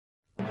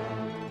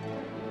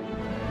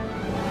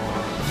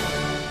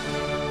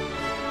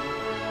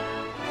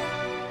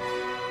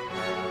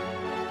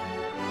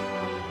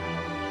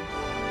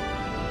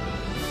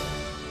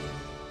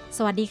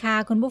วัสดีค่ะ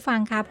คุณผู้ฟัง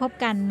ค่ะพบ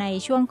กันใน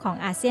ช่วงของ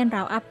อาเซียนเร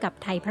าอัพกับ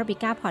ไทยพระบิ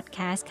ก้าพอดแค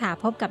สต์ค่ะ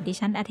พบกับดิ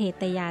ฉันอเท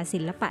ตยาศิ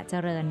ลปะเจ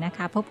ริญนะค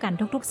ะพบกัน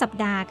ทุกๆสัป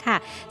ดาห์ค่ะ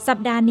สัป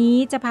ดาห์นี้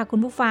จะพาคุณ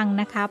ผู้ฟัง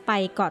นะคะไป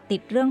เกาะติ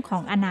ดเรื่องขอ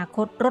งอนาค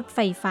ตรถไฟ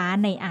ฟ้า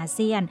ในอาเ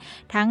ซียน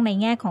ทั้งใน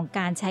แง่ของก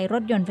ารใช้ร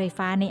ถยนต์ไฟ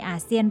ฟ้าในอา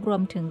เซียนรว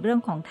มถึงเรื่อง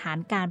ของฐาน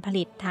การผ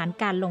ลิตฐาน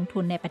การลงทุ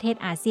นในประเทศ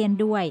อาเซียน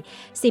ด้วย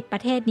10ปร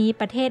ะเทศนี้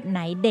ประเทศไหน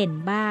เด่น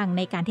บ้างใ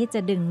นการที่จะ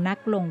ดึงนัก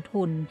ลง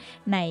ทุน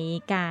ใน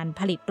การ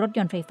ผลิตรถย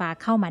นต์ไฟฟ้า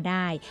เข้ามาไ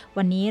ด้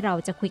วันนี้เร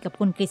าจะคุยกับ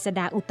คุณกฤษ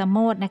ดาอุตตโม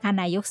ทนะคะ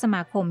นายกสม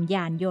าคมย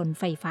านยนต์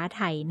ไฟฟ้าไ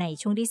ทยใน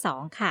ช่วงที่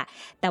2ค่ะ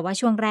แต่ว่า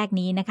ช่วงแรก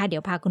นี้นะคะเดี๋ย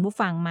วพาคุณผู้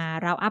ฟังมา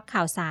เราอัพข่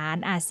าวสาร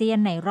อาเซียน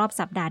ในรอบ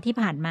สัปดาห์ที่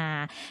ผ่านมา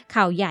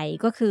ข่าวใหญ่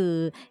ก็คือ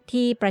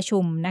ที่ประชุ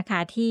มนะคะ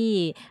ที่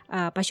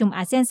ประชุมอ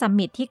าเซียนซัม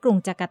มิตที่กรุง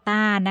จาการ์ต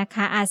านะค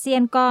ะอาเซีย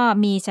นก็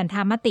มีฉันท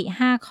ามติ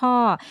5ข้อ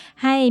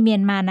ให้เมีย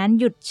นมานั้น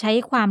หยุดใช้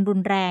ความรุ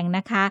นแรงน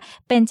ะคะ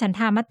เป็นฉันท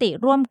ามติ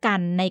ร่วมกัน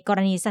ในกร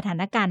ณีสถา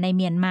นการณ์ในเ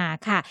มียนมา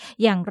ค่ะ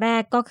อย่างแร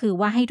กก็คือ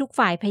ว่าให้ทุก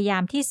ฝ่ายพยายา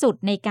มที่สุด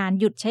ในการ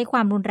หยุดใช้คว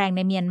ามรุนแรงใ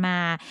นเมียนมา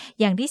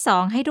อย่างที่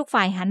2ให้ทุก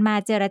ฝ่ายหันมา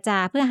เจรจา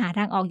เพื่อหาท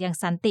างออกอย่าง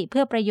สันติเ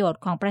พื่อประโยช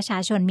น์ของประชา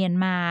ชนเมียน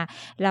มา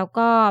แล้ว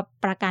ก็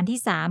ประการที่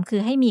3คื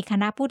อให้มีค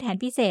ณะผู้แทน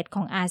พิเศษข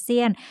องอาเซี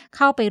ยนเ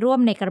ข้าไปร่วม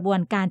ในกระบว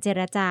นการเจ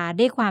รจา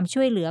ด้วยความ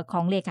ช่วยเหลือขอ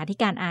งเลขาธิ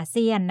การอาเ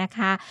ซียนนะค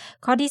ะ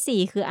ข้อที่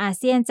4คืออา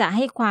เซียนจะใ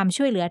ห้ความ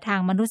ช่วยเหลือทาง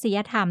มนุษย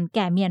ธรรมแ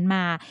ก่เมียนม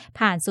า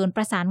ผ่านศูนย์ป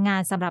ระสานงา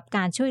นสำหรับก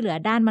ารช่วยเหลือ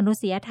ด้านมนุ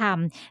ษยธรรม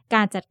ก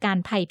ารจัดการ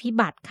ภัยพิ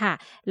บัติค่ะ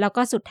แล้ว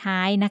ก็สุดท้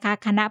ายนะคะ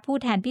คณะผู้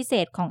แทนพิเศ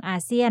ษของอา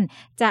เซียน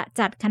จะ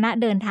จัดคณะ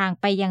เดินทาง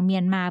ไปยังเมี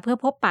ยนมาเพื่อ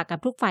พบปะกับ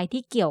ทุกฝ่าย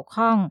ที่เกี่ยว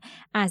ข้อง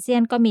อาเซีย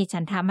นก็มีฉั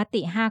นทาม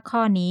ติ5ข้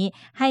อนี้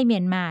ให้เมี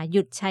ยนมาห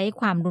ยุดใช้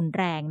ความรุน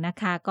แรงนะ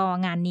คะก็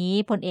งานนี้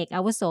พลเอกอ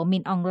าวุโสมิ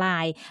นอองไล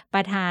น์ป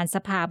ระธานส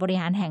ภาบริ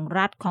หารแห่ง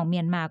รัฐของเมี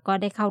ยนมาก็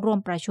ได้เข้าร่วม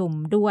ประชุม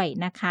ด้วย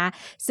นะคะ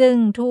ซึ่ง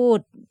ทูต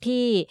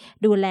ที่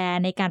ดูแล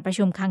ในการประ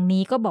ชุมครั้ง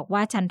นี้ก็บอกว่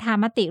าฉันทา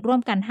มติร่ว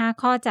มกัน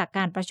5ข้อจากก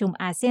ารประชุม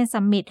อาเซียน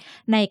ซัมมิต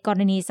ในกร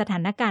ณีสถา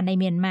นการณ์ใน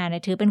เมียนมา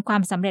ถือเป็นควา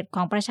มสำเร็จข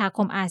องประชาค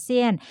มอาเซี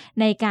ยน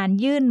ในการ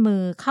ยื่นมื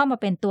อเข้ามา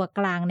เป็นตัวก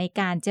ลางใน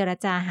การเจร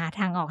จาหา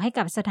ทางออกให้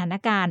กับสถาน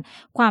การณ์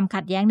ความ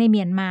ขัดแย้งในเ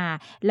มียนมา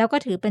แล้วก็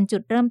ถือเป็นจุ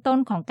ดเริ่มต้น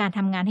ของการท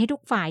ำงานให้ทุ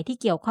กฝ่ายที่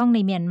เกี่ยวข้องใน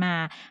เมียนมา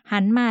หั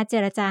นมาเจ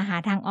รจาหา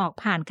ทางออก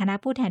ผ่านคณะ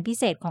ผู้แทนพิ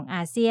เศษของอ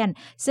าเซียน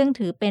ซึ่ง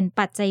ถือเป็น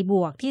ปัจจัยบ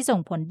วกที่ส่ง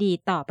ผลดี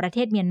ต่อประเท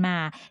ศเมียนมา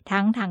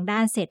ทั้งทางด้า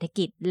นเศรษฐ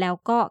กิจแล้ว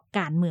ก็ก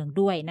ารเมือง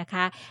ด้วยนะค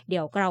ะเดี๋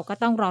ยวเราก็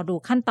ต้องรอดู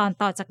ขั้นตอน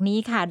ต่อจากนี้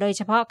ค่ะโดยเ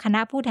ฉพาะคณ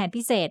ะผู้แทน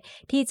พิเศษ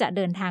ที่จะเ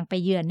ดินทางไป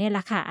เยือนเนี่ยแหล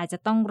ะค่ะอาจจะ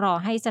ต้องรอ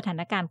ให้สถา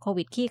นการณ์โค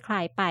วิดคลี่คลา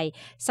ยไป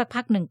สัก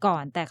พักหนึ่งก่อ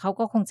นแต่เขา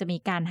ก็คงจะมี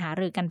การหา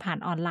รือกันผ่าน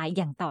ออนไลน์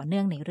อย่างต่อเนื่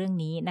องในเรื่อง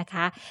นี้นะค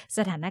ะส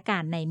ถานกา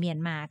รณ์ในเมียน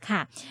มาค่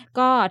ะ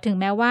ก็ถึง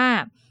แม้ว่า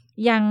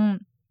ยัง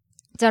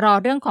จะรอ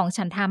เรื่องของ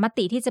ฉันทาม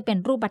ติที่จะเป็น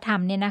รูปธรร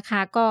มเนี่ยนะคะ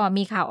ก็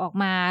มีข่าวออก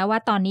มาว่า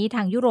ตอนนี้ท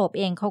างยุโรป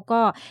เองเขา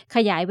ก็ข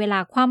ยายเวลา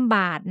คว่ำบ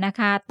าตรนะ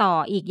คะต่อ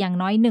อีกอย่าง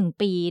น้อย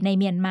1ปีใน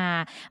เมียนมา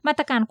มาต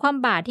รการคว่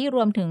ำบาตรที่ร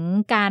วมถึง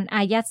การอ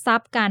ายัดทรั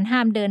พย์การห้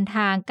ามเดินท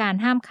างการ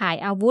ห้ามขาย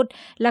อาวุธ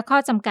และข้อ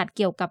จำกัดเ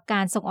กี่ยวกับก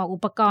ารส่งออกอุ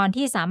ปกรณ์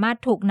ที่สามารถ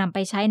ถูกนำไป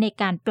ใช้ใน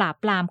การปราบ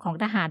ปรามของ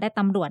ทหารและต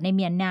ำรวจในเ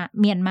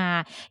มียนมา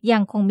ยั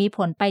งคงมีผ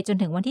ลไปจน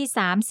ถึงวันที่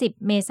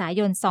30เมษา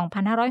ยน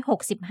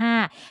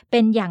2565เป็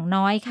นอย่าง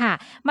น้อยค่ะ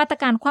มาตร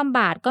การคว่ำบา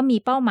ตรก็มี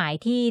เป้าหมาย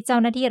ที่เจ้า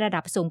หน้าที่ระ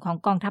ดับสูงของ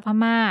กองทัพพ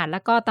ม่าและ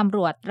ก็ตำร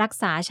วจรัก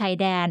ษาชาย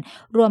แดน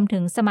รวมถึ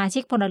งสมาชิ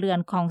กพลเรือน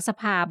ของส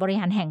ภาบริ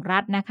หารแห่งรั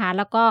ฐนะคะแ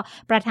ล้วก็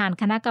ประธาน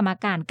คณะกรรม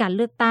การการเ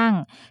ลือกตั้ง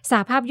ส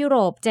หภาพยุโร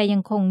ปจะยั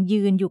งคง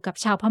ยืนอยู่กับ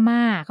ชาวพม่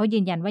าเขายื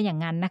นยันว่าอย่าง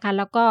นั้นนะคะแ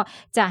ล้วก็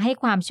จะให้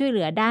ความช่วยเห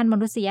ลือด้านม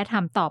นุษยธร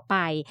รมต่อไป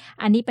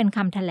อันนี้เป็นค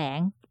ำแถล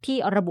งที่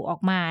ระบุออ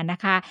กมานะ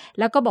คะ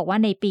แล้วก็บอกว่า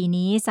ในปี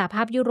นี้สหภ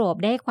าพยุโรป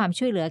ได้ความ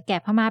ช่วยเหลือแก่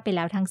พม่าไปแ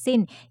ล้วทั้งสิ้น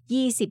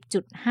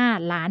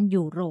 20.5 ล้าน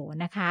ยูโร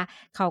นะคะ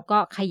เขาก็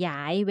ขยา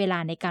ยเวลา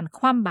ในการค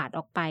ว่ำบาตรอ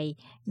อกไป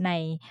ใน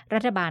รั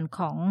ฐบาลข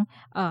อง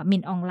มิ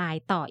นออนไล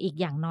น์ต่ออีก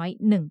อย่างน้อย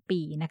1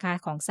ปีนะคะ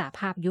ของสหภ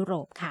าพยุโร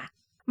ปค่ะ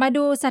มา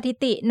ดูสถิ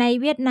ติใน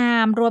เวียดนา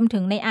มรวมถึ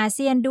งในอาเ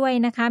ซียนด้วย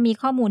นะคะมี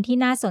ข้อมูลที่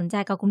น่าสนใจ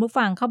กับคุณผู้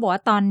ฟังเขาบอกว่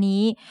าตอน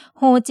นี้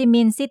โฮจิ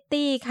มินห์ซิ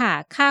ตี้ค่ะ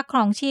ค่าคร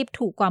องชีพ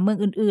ถูกกว่าเมือง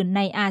อื่นๆใ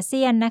นอาเ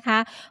ซียนนะคะ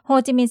โฮ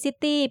จิมินห์ซิ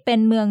ตี้เป็น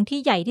เมืองที่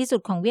ใหญ่ที่สุด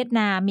ของเวียดน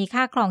ามมี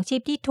ค่าครองชี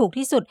พที่ถูก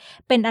ที่สุด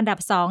เป็นอันดับ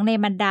2ใน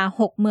บรรดา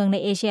6เมืองใน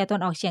เอเชียตะวั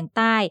นออกเฉียงใ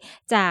ต้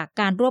จาก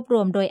การรวบร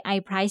วมโดย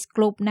iPrice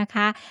Group นะค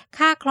ะ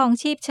ค่าครอง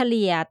ชีพเฉ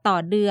ลี่ยต่อ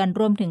เดือน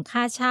รวมถึงค่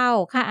าเช่า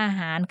ค่าอาห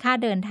ารค่า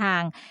เดินทา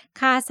ง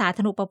ค่าสาธ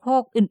ารณูปโภ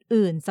ค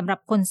อื่นๆสำหรับ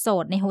คนโส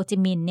ดในโฮจิ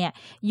มินห์เนี่ย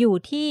อยู่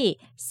ที่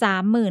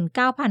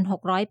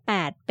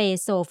 39,608 เป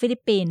โซฟิลิ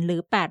ปปินส์หรื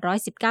อ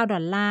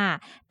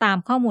$819ตาม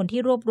ข้อมูล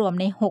ที่รวบรวม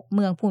ใน6เ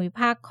มืองภูมิภ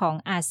าคของ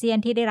อาเซียน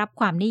ที่ได้รับ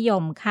ความนิย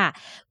มค่ะ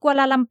กัว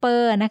ลาลัมเปอ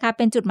ร์นะคะเ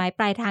ป็นจุดหมายป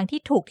ลายทางที่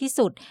ถูกที่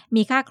สุด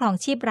มีค่าครอง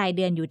ชีพรายเ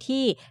ดือนอยู่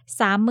ที่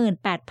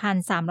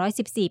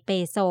 38,314 เป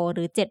โซห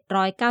รือ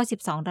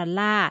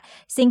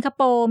$792สิงคโ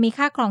ปร์มี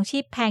ค่าครองชี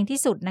พแพงที่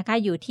สุดนะคะ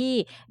อยู่ที่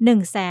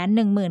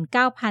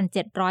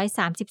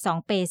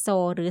 119,732 เปโซ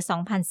หรือ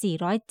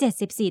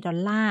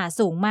 $474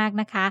สูงมาก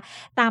นะคะ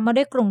ตามมา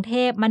ด้วยกรุงเท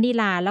พมะนิ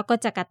ลาแล้วก็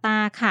จาการ์ตา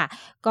ค่ะ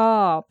ก็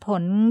ผ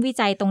ลวิ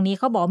จัยตรงนี้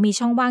เขาบอกมี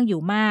ช่องว่างอ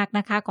ยู่มากน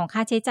ะคะของค่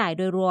าใช้จ่ายโ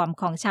ดยรวม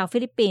ของชาวฟิ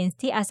ลิปปินส์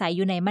ที่อาศัยอ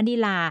ยู่ในมะนิ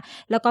ลา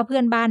แล้วก็เพื่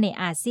อนบ้านใน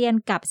อาเซียน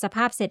กับสภ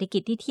าพเศรษฐกิ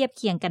จที่เทียบเ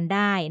คียงกันไ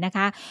ด้นะค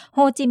ะโฮ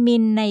จิมิ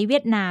นห์ในเวี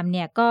ยดนามเ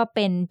นี่ยก็เ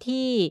ป็น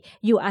ที่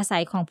อยู่อาศั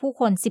ยของผู้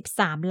คน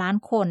13ล้าน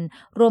คน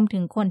รวมถึ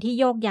งคนที่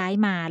โยกย้าย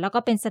มาแล้วก็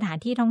เป็นสถาน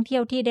ที่ท่องเที่ย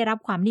วที่ได้รับ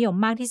ความนิยม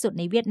มากที่สุด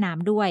ในเวียดนาม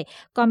ด้วย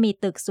ก็มี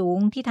ตึกสูง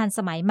ที่ทันส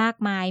มัยมาก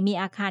มายมี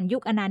อาคารยุ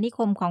คอาณานิค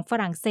มของฝ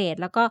รั่งเศส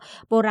แล้วก็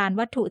โบราณ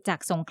วัตถุจาก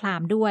สงครา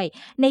มด้วย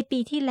ในปี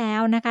ที่แล้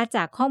วนะคะจ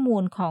ากข้อมู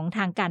ลของท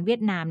างการเวีย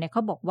ดนามเนี่ยเข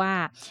าบอกว่า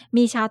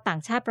มีชาวต่า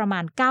งชาติประมา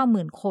ณ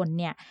 90,000 คน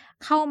เนี่ย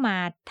เข้ามา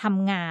ท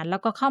ำงานแล้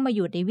วก็เข้ามาอ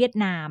ยู่ในเวียด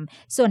นาม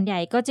ส่วนใหญ่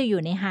ก็จะอ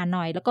ยู่ในฮาน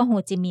อยแล้วก็โฮ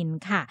จิมินห์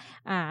ค่ะ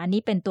อัน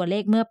นี้เป็นตัวเล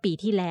ขเมื่อปี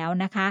ที่แล้ว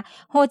นะคะ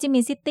โฮจิมิ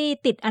นห์ซิตี้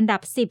ติดอันดั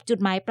บ10จุด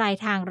หมายปลาย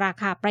ทางรา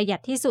คาประหยั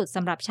ดที่สุดส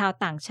ำหรับชาว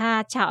ต่างชา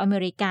ติชาวอเม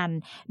ริกัน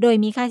โดย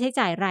มีค่าใช้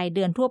จ่ายรายเ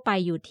ดือนทั่วไป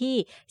อยู่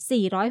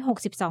ที่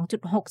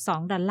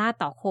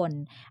$462.62ต่อคน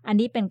อัน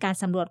นี้เป็นการ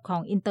สำรวจขอ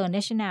ง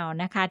International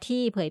นะคะ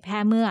ที่เผยแพร่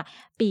เมื่อ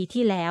ปี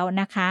ที่แล้ว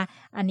นะคะ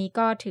อันนี้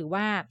ก็ถือ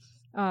ว่า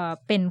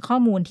เป็นข้อ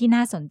มูลที่น่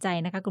าสนใจ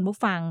นะคะคุณผู้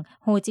ฟัง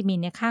โฮจิมิน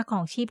ห์เนี่ยค่าครอ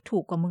งชีพถู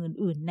กกว่าเมือง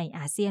อื่นๆในอ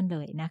าเซียนเล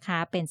ยนะคะ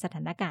เป็นสถ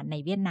านการณ์ใน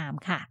เวียดนาม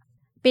ค่ะ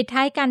ปิด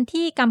ท้ายกัน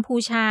ที่กัมพู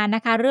ชาน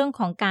ะคะเรื่อง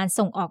ของการ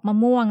ส่งออกมะ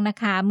ม่วงนะ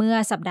คะเมื่อ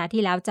สัปดาห์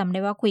ที่แล้วจำได้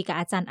ว่าคุยกับ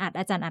อาจารย์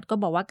อัดก็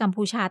บอกว่ากัม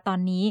พูชาตอน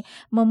นี้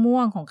มะม่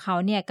วงของเขา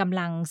เนี่ยกำ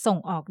ลังส่ง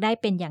ออกได้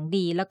เป็นอย่าง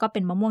ดีแล้วก็เป็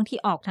นมะม่วงที่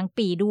ออกทั้ง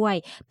ปีด้วย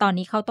ตอน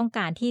นี้เขาต้องก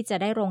ารที่จะ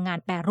ได้โรงงาน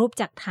แปรรูป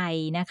จากไทย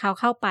นะคะ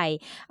เข้าไป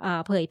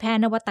เผยแพร่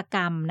นวัตก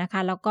รรมนะค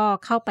ะแล้วก็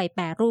เข้าไปแป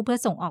รรูปเพื่อ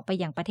ส่งออกไป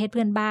ยังประเทศเ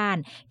พื่อนบ้าน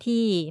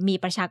ที่มี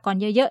ประชากร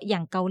เยอะๆอย่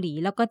างเกาหลี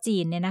แล้วก็จี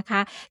นเนี่ยนะค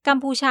ะกัม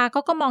พูชา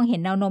ก็มองเห็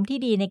นแนวโน้มที่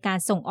ดีในการ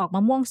ส่งออกม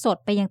ะม่วงสด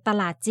ไปยังต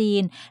ลาดจี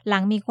นหลั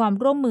งมีความ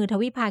ร่วมมือท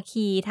วิภา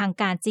คีทาง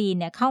การจีน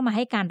เนี่ยเข้ามาใ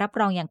ห้การรับ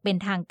รองอย่างเป็น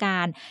ทางกา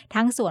ร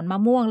ทั้งสวนมะ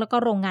ม่วงแล้วก็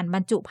โรงงานบร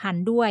รจุภัณ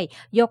ฑ์ด้วย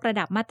ยกระ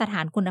ดับมาตรฐ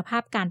านคุณภา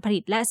พการผลิ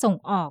ตและส่ง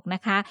ออกน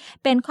ะคะ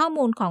เป็นข้อ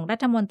มูลของรั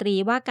ฐมนตรี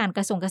ว่าการก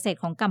ระทรวงเกษตร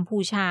ของกัมพู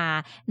ชา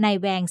ใน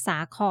แวงสา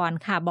คร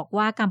ค่ะบอก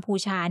ว่ากัมพู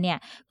ชาเนี่ย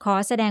ขอ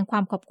แสดงควา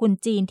มขอบคุณ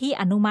จีนที่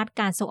อนุมัติ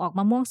การส่งออกม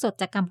ะม่วงสด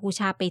จากกัมพูช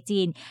าไป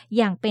จีนอ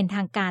ย่างเป็นท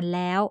างการแ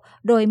ล้ว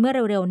โดยเมื่อ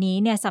เร็วๆนี้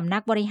เนี่ยสำนั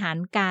กบริหาร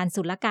การ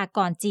ศุลกาก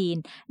รจีน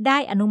ได้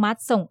อนุมัติ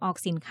ส่งออก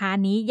สินค้า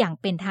นี้อย่าง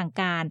เป็นทาง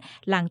การ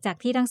หลังจาก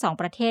ที่ทั้งสอง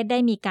ประเทศได้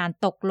มีการ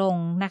ตกลง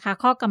นะคะ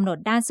ข้อกำหนด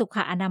ด้านสุข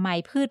อนามัย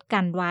พืช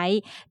กันไว้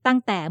ตั้ง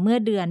แต่เมื่อ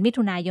เดือนมิ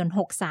ถุนายน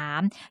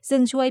63ซึ่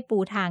งช่วยปู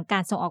ทางกา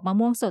รส่งออกมะ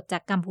ม่วงสดจา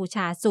กกัมพูช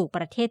าสู่ป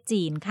ระเทศ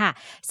จีนค่ะ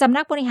สำ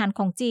นักบริหารข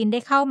องจีนได้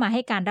เข้ามาใ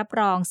ห้การรับ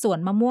รองสวน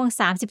มะม่วง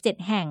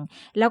37แห่ง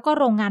แล้วก็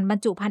โรงงานบรร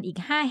จุภัณฑ์อีก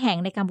5แห่ง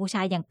ในกัมพูช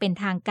าอย่างเป็น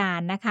ทางการ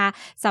นะคะ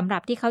สำหรั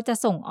บที่เขาจะ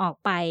ส่งออก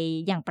ไป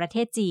อย่างประเท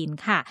ศจีน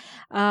ค่ะ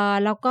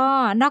แล้วก็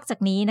นอกจาก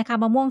นี้นะคะ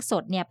มะม่วงส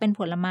ดเนี่ยเป็นผ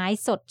ลไม้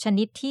สดช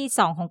นิดที่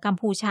2ของกัม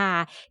พูชา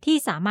ที่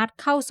สามารถ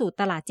เข้าสู่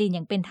ตลาดจีนอ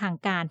ย่างเป็นทาง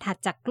การถัด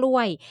จากกล้ว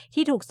ย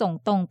ที่ถูกส่ง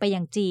ตรงไป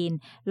ยังจีน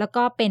แล้ว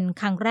ก็เป็น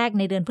ครั้งแรก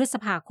ในเดือนพฤษ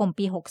ภาคม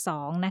ปี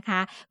62นะคะ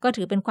ก็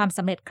ถือเป็นความส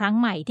ำเร็จครั้ง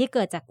ใหม่ที่เ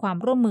กิดจากความ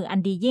ร่วมมืออัน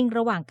ดียิ่งร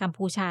ะหว่างกัม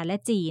พูชาและ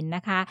จีนน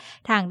ะคะ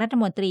ทางรัฐ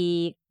มนตรี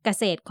เก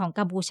ษตรของ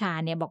กัมพูชา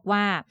เนี่ยบอกว่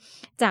า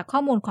จากข้อ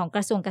มูลของก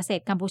ระทรวงเกษต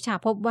รกัมพูชา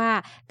พบว่า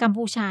กัม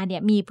พูชาเนี่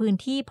ยมีพื้น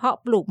ที่เพาะ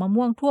ปลูกมะ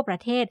ม่วงทั่วประ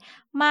เทศ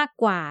มาก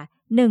กว่า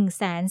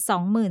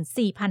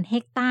124,000 เฮ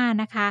กตาร์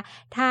นะคะ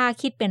ถ้า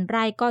คิดเป็นไ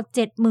ร่ก็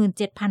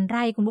 77,000 ไ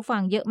ร่คุณผู้ฟั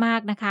งเยอะมา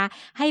กนะคะ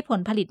ให้ผล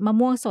ผลิตมะ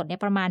ม่วงสดเนี่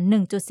ยประมาณ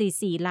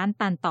 1.44 ล้าน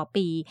ตันต่อ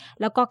ปี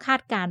แล้วก็คา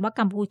ดการณ์ว่า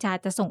กัมพูชา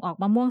จะส่งออก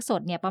มะม่วงส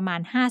ดเนี่ยประมาณ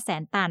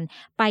 500,000 ตัน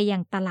ไปยั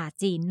งตลาด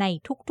จีนใน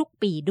ทุก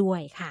ๆปีด้ว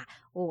ยค่ะ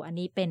อัน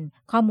นี้เป็น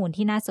ข้อมูล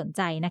ที่น่าสนใ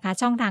จนะคะ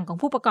ช่องทางของ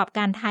ผู้ประกอบก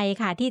ารไทย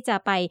ค่ะที่จะ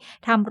ไป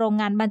ทำโรง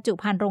งานบรรจุ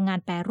ภัณฑ์โรงงาน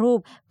แปรรูป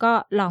ก็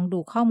ลองดู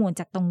ข้อมูล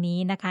จากตรงนี้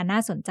นะคะน่า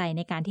สนใจใ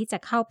นการที่จะ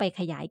เข้าไป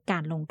ขยายกา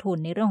รลงทุน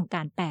ในเรื่องของก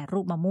ารแปรรู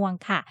ปมะม่วง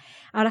ค่ะ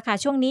เอาละค่ะ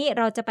ช่วงนี้เ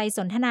ราจะไปส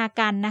นทนา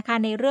กันนะคะ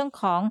ในเรื่อง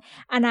ของ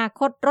อนา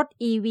คตรถ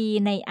EV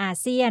ในอา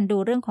เซียนดู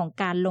เรื่องของ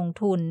การลง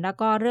ทุนแล้ว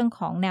ก็เรื่อง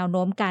ของแนวโ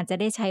น้มการจะ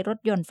ได้ใช้รถ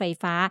ยนต์ไฟ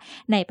ฟ้า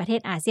ในประเท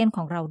ศอาเซียนข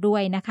องเราด้ว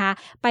ยนะคะ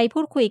ไปพู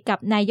ดคุยกับ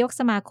นายก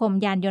สมาคม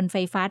ยานยนต์ไฟ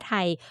ฟ้าไท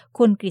ย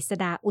คุณกฤษ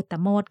ดาอุตต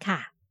โมทค่ะ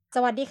ส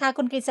วัสดีค่ะ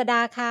คุณกฤษดา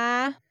ค่ะ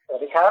สวั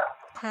สดีครับ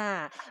ค่ะ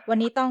วัน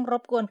นี้ต้องร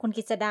บกวนคุณก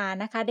ฤษดา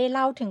นะคะได้เ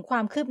ล่าถึงคว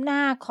ามคืบหน้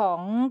าขอ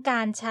งก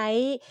ารใช้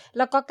แ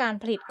ล้วก็การ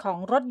ผลิตของ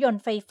รถยน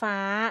ต์ไฟฟ้า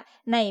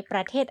ในปร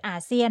ะเทศอา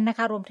เซียนนะค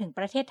ะรวมถึงป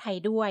ระเทศไทย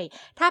ด้วย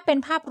ถ้าเป็น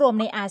ภาพรวม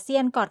ในอาเซีย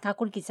นก่อนค่ะ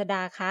คุณกฤษด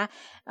าคะ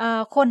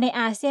คนใน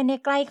อาเซียนเนี่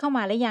ยใกล้เข้าม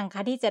าหรือยังค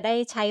ะที่จะได้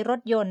ใช้ร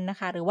ถยนต์นะ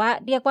คะหรือว่า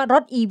เรียกว่าร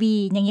ถ EV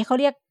อย่างนี้เขา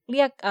เรียก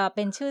เ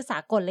ป็นชื่อสา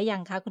กลหรือยั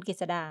งคะคุณกฤ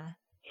ษดา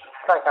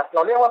ใช่ครับเร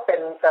าเรียกว่าเป็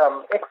น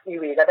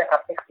XEV แล้วนะครั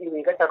บ XEV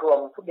ก็จะรวม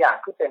ทุกอย่าง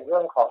ที่เป็นเรื่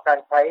องของการ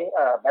ใช้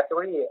แบตเตอ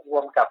รี่ร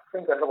วมกับเครื่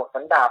องยนต์ระบบสั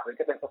นดาปหรือ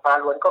จะเป็นไฟฟ้า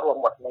ล้วนก็รวม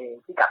หมดใน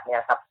พิกัดเนี้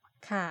ยครับ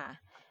ค่ะ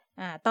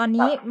ตอน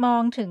นี้มอ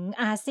งถึง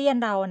อาเซียน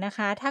เรานะค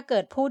ะถ้าเกิ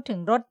ดพูดถึง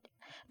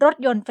รถ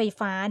ยนต์ไฟ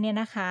ฟ้าเนี่ย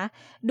นะคะ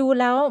ดู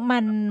แล้วมั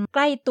นใก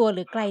ล้ตัวห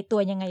รือไกลตัว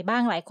ยังไงบ้า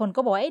งหลายคนก็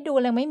บอกว่าดู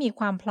แล้วไม่มี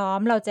ความพร้อม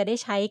เราจะได้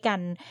ใช้กัน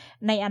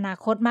ในอนา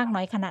คตมากน้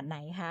อยขนาดไหน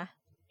คะ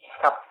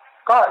ครับ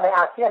ก็ใน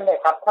อาเซียนเนี่ย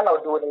ครับถ้าเรา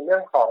ดูในเรื่อ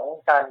งของ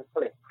การผ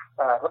ลิต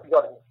รถย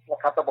นต์นะ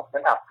ครับระบบสั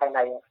นดาปภายใน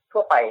ทั่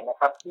วไปนะ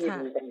ครับที่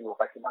มีกันอยู่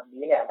ปัจจุบัน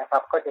นี้เนี่ยนะครั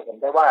บก็จะเห็น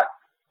ได้ว่า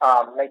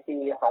ในปี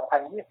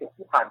 2020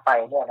 ที่ผ่านไป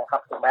เนี่ยนะครั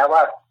บถึงแม้ว่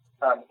า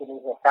จะมี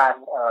เหตุการ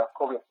ณ์โค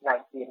วิด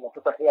 -19 ในทุ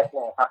กประเทศเ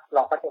นี่ยครับเร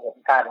าก็จะเห็น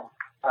การ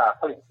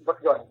ผลิตรถ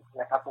ยนต์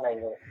นะครับใน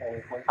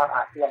ภูมิภาคอ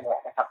าเซียนเนี่ย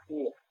นะครับ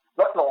ที่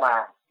ลดลงมา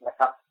นะ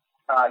ครับ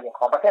อย่าง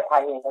ของประเทศไท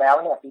ยเองแล้ว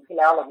เนี่ยปีที่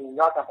แล้วเรามี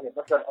ยอดการผลิตร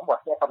ถยนต์ทั้งหมด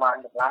เนี่ยประมาณ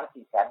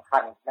 1,400,000 คั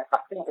นนะครั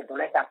บซึ่งเป็นตัว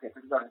เลขการผลิตร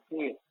ถยนต์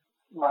ที่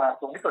มา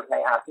สูงที่สุดใน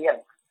อาเซียน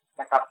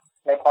นะครับ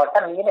ในพอร์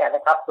ชั่นนี้เนี่ยน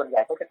ะครับส่วนให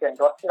ญ่ก็จะเป็น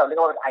รถที่เราเรียก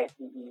ว่าเป็น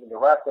ICE หรือ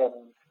ว่าเป็น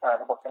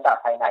ระบบสันดาป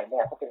ภายในเนี่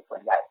ยก็เป็นส่ว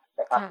นใหญ่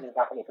นะครับมีก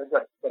ารผลิตรถย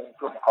นต์เป็น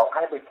กลุ่มของไฮ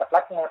บริดกับลั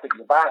กชัวรี่อ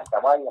ยู่บ้างแต่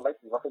ว่ายังไม่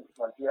ถือว่าเป็นจำ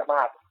นวนที่เยอะม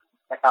าก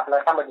นะครับแล้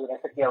วถ้ามาดูใน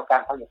สเกลกา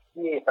รผลิต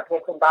ที่ประเทศ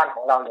เพื่อนบ้านข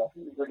องเราอย่าง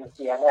ที่อินโดนีเ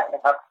ซียเนี่ยน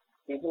ะครับ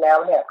ปีที่แล้ว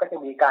เนี่ยก็จะ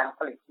มีการผ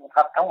ลิตนะค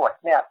รับทั้งหมด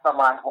เนี่ยประ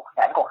มาณ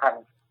 600,000 กว่าคัน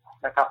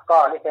นะครับก็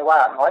เรียกได้ว่า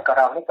น้อยกว่า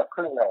เราไม่เกือบค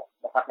รึ่งเลย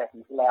นะครับในปี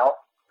ที่แล้ว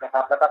นะค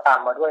รับแล้วก็ตาม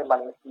มาด้วยมา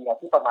เลเซีย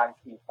ที่ประมาณ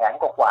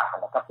 400,000 กว่า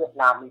นะครับเวียด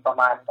นามมีประ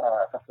มาณ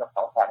เกือบ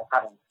 200,000 คั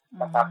น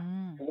นะครับ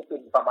ฟิลิปปิ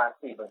นส์ประมาณ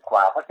 40,000 ก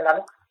ว่าเพราะฉะนั้น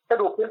ถ้า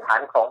ดูพื้นฐาน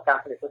ของการ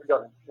ผลิตรถย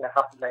นต์นะค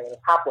รับใน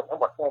ภาพรวมทั้ง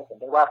หมดเนี่ยเห็น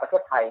ได้ว่าประเท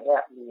ศไทยเนี่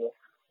ยมี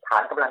ฐา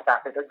นกำลังการ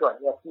ผลิตรถยนต์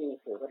เนี่ยที่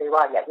ถือได้ว่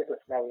าใหญ่ที่สุด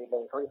ใน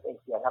ทวีปเอ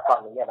เชียณตอน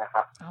นี้นะค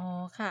รับอ๋อ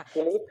ค่ะที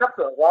นี้ถ้าเ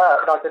กิดว่า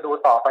เราจะดู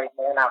ต่อไปใ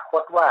นอนาค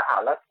ตว่า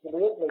แล้วที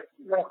นี้ใน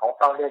เรื่องของ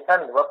foundation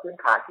หรือว่าพื้น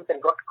ฐานที่เป็น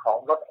รถ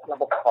ระ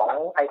บบของ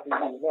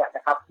ICE เนี่ยน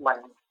ะครับมัน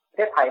ประเ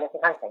ทศไทยเนี่ยค่อ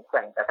นข้างแข็งแก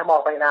ร่งแต่ถ้ามอง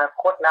ไปอนา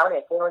คตแล้วเนี่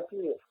ยเทคโนโล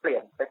ยีเปลี่ย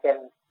นไปเป็น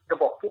ระ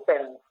บบที่เป็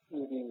น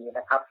EV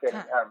นะครับเป็น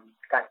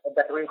การใช้แบ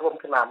ตเตอรี่ร่วม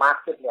ขึ้นมามาก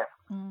ขึ้นเนี่ย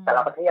แต่ล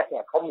ะประเทศเนี่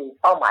ยเขามี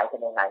เป้าหมายกัน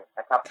ยังไง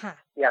นะครับ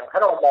อย่างถ้า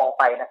เรามอง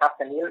ไปนะครับ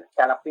ทีนี้แ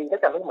ต่ละปีก็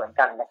จะไม่เหมือน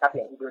กันนะครับอ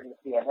ย่างอินโดนี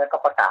เซียเนี่ยก็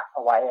ประกาศเอ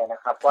าไว้น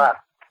ะครับว่า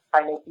ภา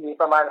ยในปี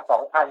ประมาณ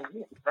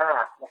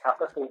 2025 นะครับ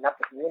ก็คือนับ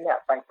จากนี้เนี่ย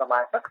ไปประมา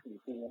ณสัก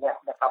 4 ปีเนี่ย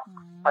นะครับ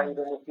ทางอินโ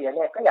ดนีเซียเ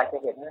นี่ยก็อยากจะ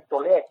เห็นตั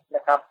วเลขน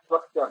ะครับร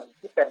ถยนต์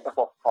ที่เป็นระ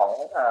บบของ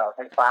ไฟ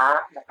ฟ้า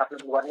นะครับ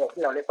ล้วนๆเนี่ย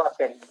ที่เราเรียกว่าเ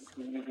ป็น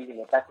EV หรื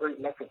อ Battery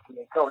Electric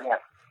Vehicle เนี่ย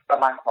ประ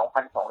มาณ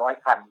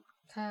 2,200 คัน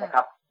นะค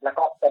รับแล้ว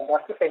ก็เป็นร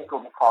ถที่เป็นก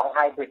ลุ่มของไฮ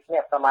บริดเนี่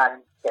ยประมาณ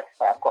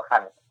 700,000 กว่าคั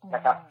นน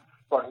ะครับ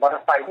ส่วนมอเตอ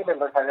ร์ไซค์ที่เป็นม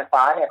อเตอร์ไซค์ไฟ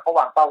ฟ้าเนี่ยเขา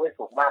วางเป้าไว้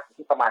สูงมาก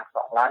ที่ประมาณ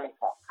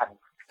 2,100,000 คัน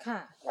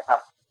นะครั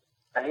บ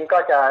อันนี้ก็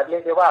จะเรีย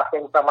กได้ว่าเป็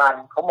นประมาณ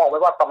เขามองไว้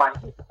ว่าประมาณ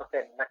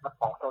 20% นะครับ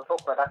ของ total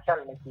production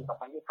ในปี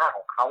 2025 ข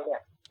องเขาเนี่ย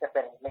จะเ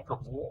ป็นในกลุ่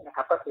มนี้นะค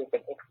รับก็คือเป็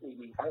น XEV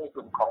ทั้งในก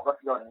ลุ่มของรถ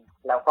ยนต์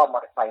แล้วก็มอ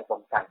เตอร์ไซค์รว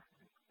มกัน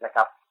นะค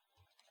รับ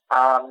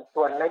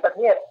ส่วนในประเ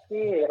ทศ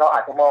ที่เราอ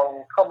าจจะมอง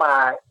เข้ามา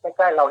ใก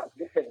ล้ๆเราอีก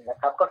นิดหนึ่งนะ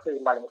ครับก็คือ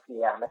มาเลเซี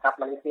ยนะครับ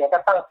มาเลเซียก็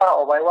ตั้งเป้าเ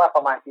อาไว้ว่าป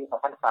ระมาณปี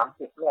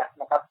 2030 เนี่ย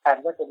นะครับแผน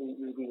ว่าจะมี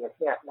EV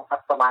เนี่ยนะครับ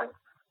ประมาณ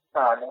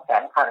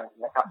100,000 คัน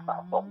นะครับสะ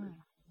สม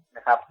น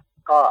ะครับ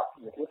ก็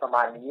อยู่ที่ประม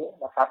าณนี้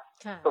นะครับ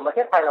ส่วนประเท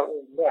ศไทยเราเอ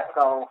งเนี่ยเ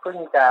ราเพิ่ง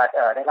จะ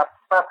ได้รับ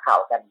ทราบข่าว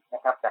กันน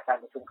ะครับจากการ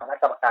ประชุมคณะ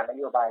กรรมการน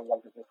โยบายยาน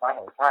ยนต์ไฟฟ้าแ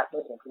ห่งชาติเมื่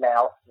อเดือนที่แล้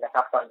วนะค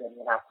รับตอนเดือน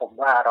มีนาคม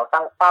ว่าเรา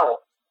ตั้งเป้า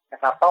น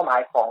ะครับเป้าหมา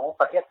ยของ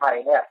ประเทศไทย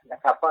เนี่ยนะ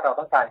ครับว่าเรา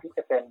ต้องการที่จ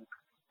ะเป็น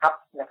ฮับ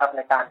นะครับใ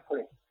นการผ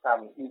ลิต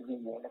EV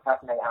นะครับ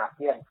ในอาเ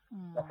ซียน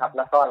นะครับแ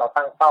ล้วก็เรา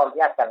ตั้งเป้าแย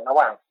กกันระห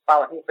ว่างเป้า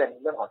ที่เป็น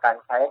เรื่องของการ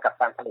ใช้กับ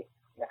การผลิต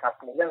นะครับ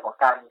ในเรื่องของ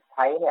การใ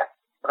ช้เนี่ย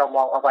เราม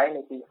องเอาไว้ใน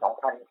ปี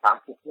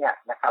 2030 เนี่ย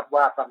นะครับ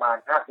ว่าประมาณ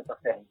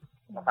 50%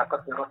 นะครับก็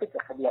คือรถที่จ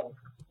ดทะเบียน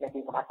ในปี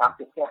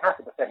 2030 เนี่ย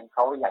 50% เข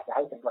าอยากจะใ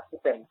ห้เป็นรถ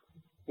ที่เป็น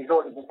Zero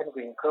Emission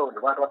Vehicle หรื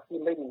อว่ารถที่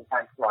ไม่มีกา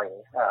รปล่อย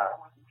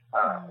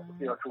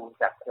CO2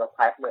 จากตัวไฟ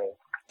เลย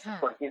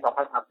ส่วนปี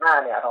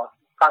 2035 เนี่ยเรา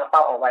ตั้งเป้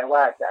าเอาไว้ว่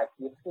าจะอา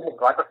ชีพที่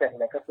 100%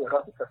 เลยก็คือร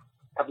ถที่จด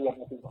ทะเบียนใ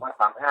นปี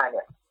 2035 เ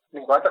นี่ย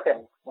 100% น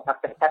ะครับ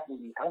เป็นแค่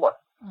EV ทั้งหมด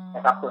น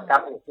ะครับส่วนการ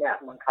ผลิตเนี่ย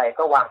เมืองไทย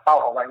ก็วางเป้า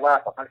เอาไว้ว่า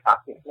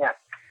 2030 เนี่ย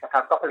นะครั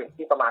บก็ผลิต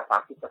ที่ประมาณ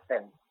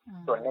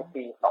 30% ส่วนใน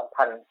ปี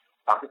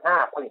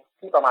 2035 ผลิต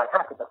ที่ประมาณ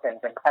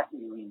 50% เป็นแค่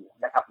EV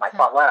นะครับหมายค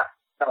วามว่า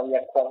เรา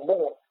ยังคงมุ่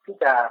งที่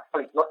จะผ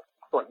ลิตรถ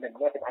ส่วนหนึ่ง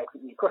เนี่ยเป็น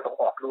ICE เพื่อส่ง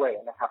ออกด้วย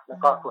นะครับแล้ว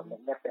ก็ส่วนหนึ่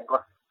งเนี่ยเป็นร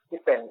ถที่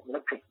เป็น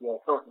Electric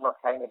Vehicle สำหรับ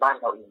ใช้ในบ้าน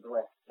เราเองด้ว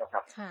ยนะครั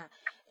บค่ะ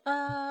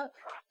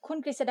คุณ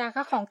กฤษดาค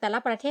ะของแต่ละ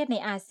ประเทศใน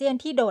อาเซียน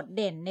ที่โดดเ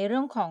ด่นในเรื่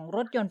องของร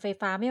ถยนต์ไฟ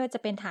ฟ้าไม่ว่าจะ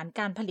เป็นฐานก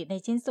ารผลิตใน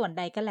ชิ้นส่วนใ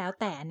ดก็แล้ว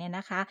แต่เนี่ย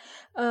นะคะ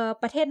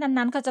ประเทศ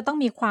นั้นๆเขาจะต้อง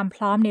มีความพ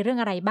ร้อมในเรื่อง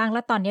อะไรบ้างแล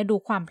ะตอนนี้ดู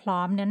ความพร้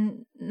อมนั้น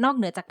นอกเ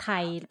หนือจากไท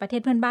ยประเท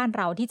ศเพื่อนบ้านเ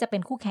ราที่จะเป็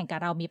นคู่แข่งกับ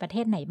เรามีประเท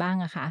ศไหนบ้าง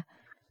อะคะ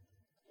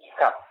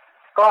ครับ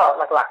ก็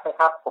หลักๆนะ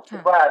ครับผมคิ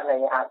ดว่าใน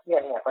อาเซีย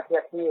นเนี่ยประเท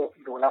ศที่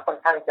ดูแล้วค่อน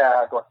ข้างจะ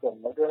โดดเด่น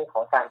ในเรื่องข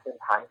องการเป็น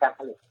ฐานการ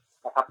ผลิต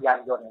นะครับยาน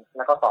ยนต์แ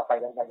ล้วก็ต่อไป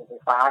เป็นยานยนต์ไฟ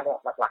ฟ้าเนี่ย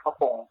หลักๆก็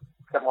คง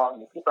จะมองอ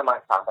ยู่ที่ประมาณ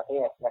3ประเท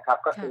ศนะครับ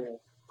ก็คือ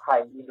ไทย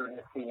อินโด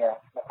นีเซีย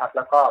นะครับแ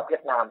ล้วก็เวีย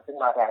ดนามซึ่ง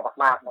มาแรง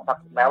มากๆนะครับ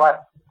แม้ว่า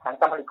ฐาน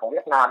การผลิตของเ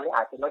วียดนามนี่อ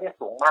าจจะไม่ได้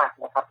สูงมาก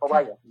นะครับเพราะว่า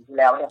อย่างปีที่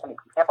แล้วเนี่ยผลิต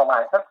แค่ประมา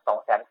ณสัก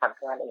 200,000 คันเ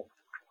ท่านั้นเอง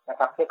นะค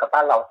รับเทียบกับบ้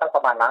านเราตั้งป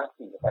ระมาณ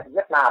1,400,000แต่เ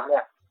วียดนามเนี่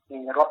ยมี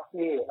รถ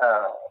ที่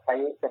ใช้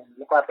เป็นเ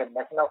รียกว่าเป็น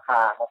national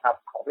car นะครับ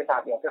ของเวียดนา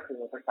มเองก็คือ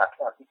บริษัท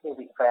ที่ชื่อ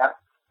วิงแคลส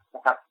น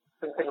ะครับ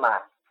ขึ้นมา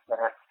น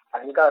ะฮะอั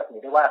นนี้ก็ถือ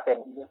ได้ว่าเป็น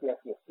อินิเชีย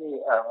ทีฟที่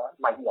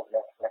มาเหยียบเล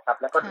ยนะครับ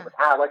แล้วก็ดู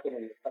ท่าว่าจะ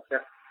มี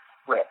success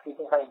rate ที่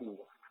ค่อนข้างดี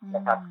น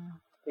ะครับ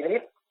ทีนี้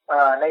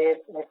ใ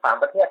น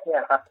3ประเทศเนี่ย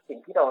ครับสิ่ง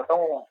ที่เรา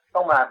ต้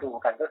องมาดู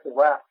กันก็คือ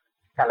ว่า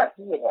แต่ละ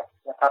ที่เนี่ย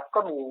นะครับก็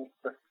มี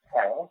จุดแ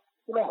ข็ง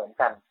ที่ไม่เหมือน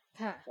กัน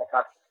นะค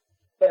รับ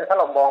เช่นถ้า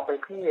เรามองไป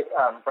ที่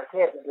ประเท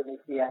ศอินโดนี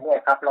เซียเนี่ย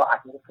ครับเราอาจ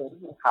จะเคยได้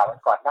ยินข่าว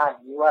ก่อนหน้า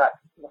นี้ว่า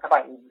รัฐบา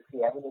ลอินโดนีเซี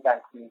ยมีการ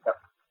คุยกับ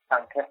ทา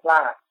งเทสลา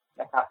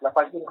นะครับแล้วก็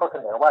ยื่นข้อเส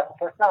นอว่าเ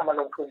ทสลามา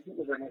ลงทุนที่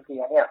อินโดนีเซี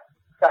ยเนี่ย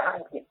จะให้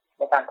อังกฤษใ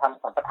นการท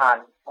ำสัมปทาน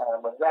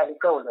เหมือนแร่นิก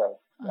เกิลเลย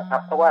นะครั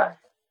บเพราะว่า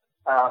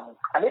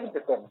อันนี้เป็น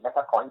จุดเด่นนะค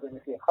รับของอินโดนี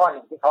เซียข้อห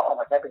นึ่งที่เขาเอา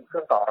มาใช้เป็นเครื่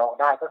องต่อรอง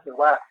ได้ก็คือ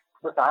ว่า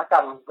อุตสาหกร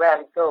รมแร่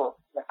นิกเกิล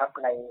นะครับ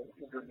ใน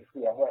อินโดนีเ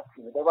ซียเนี่ย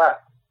ถือได้ว่า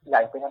ให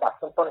ญ่เป็นอันดับ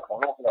ต้นๆของ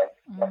โลกเลย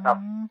นะครับ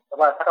เพราะ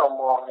ว่าถ้าเรา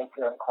มองในเ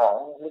ชิงของ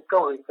นิกเกิ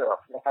ลรีเซิร์ฟ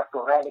นะครับตั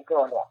วแร่นิกเกิ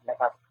ลเนี่ยนะ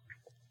ครับ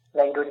ใน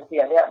อินโดนีเซี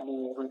ยเนี่ยมี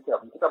รีเซิร์ฟ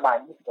อยู่ที่ประมาณ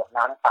21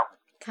ล้านตัน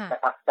น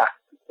ะครับจาก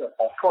เกิดข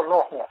องทั่วโล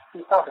กเนี่ย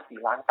ที่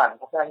94ล้านตันเ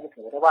พราะฉะนั้น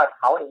ถือได้ว่า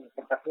เขาเองเ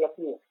ป็นประเทศ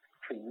ที่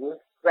ถือ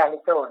แร่นิ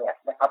กเกิลเนี่ย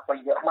นะครับไป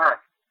เยอะมาก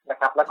นะ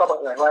ครับแล้วก็บัง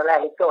เอิญว่าแร่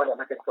นิกเกิลเนี่ย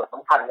มันเป็นส่วนส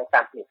ำคัญในกา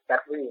รผลิตแบต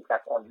เตอรี่จา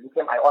กลิเธี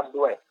ยมไอออน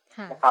ด้วย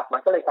นะครับมั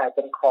นก็เลยกลายเ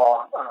ป็นคอ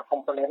คอม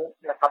โพเนนต์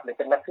นะครับหรือเ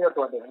ป็นแมทเทียล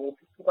ตัวหนึ่ง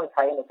ที่ต้องใ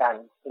ช้ในการ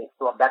ผลิต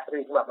ตัวแบตเตอ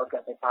รี่สำหรับรถย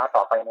นต์ไฟฟ้าต่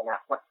อไปในอนา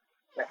คต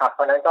นะครับเพ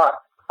ราะนั้นก็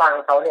ทาง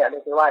เขาเนี่ยเรี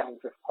ยกว่ามี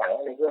จุดแข็ง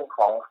ในเรื่องข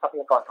องทรัพ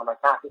ยากรธรรม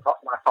ชาติที่เขา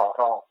มาต่อ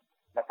รอง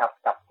นะครับ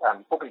กับ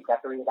ผู้ผลิตแบต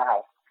เตอรี่ได้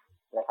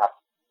นะครับ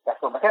แต่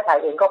ส่วนประเทศไทย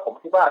เองก็ผม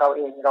คิดว่าเราอ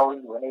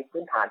ยู่ใน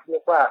พื้นฐานที่เรี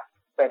ยกว่า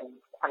เป็น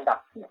อันดับ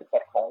ที่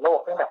11ของโลก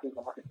ตั้งแต่ปี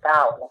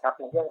 2019 นะครับ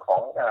ในเรื่องขอ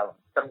ง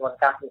จำนวน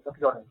การผลิตรถ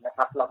ยนต์นะค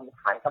รับเรามี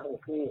ฐานการผลิ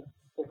ตที่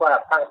เรียกว่า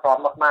ตั้งพร้อม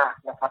มาก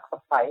ๆนะครับซั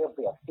พพลายเ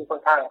บียดที่ค่อ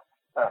นข้าง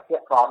เทีย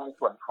บพร้อมใน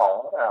ส่วนของ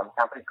ก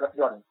ารผลิตรถ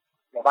ยนต์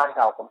ในบ้านเ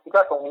ราผมคิด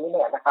ว่าตรงนี้เ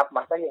นี่ยนะครับ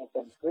มันก็ยังเป็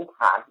นพื้นฐ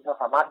านที่เรา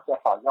สามารถจะ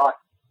ต่อยอด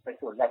ไป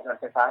สู่ยานยนต์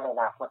ไฟฟ้าในอ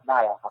นาคตได้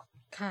ครับ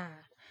ค่ะ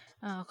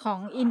ของ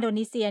อินโด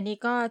นีเซียนี่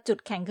ก็จุด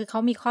แข็งคือเขา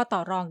มีข้อต่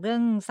อรองเรื่อ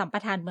งสัมป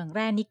ทานเหมืองแ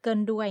ร่นิกเกิล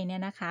ด้วยเนี่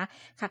ยนะคะ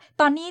ค่ะ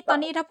ตอน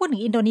นี้ถ้าพูดถึ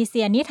งอินโดนีเ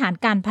ซียนี่ฐาน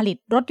การผลิต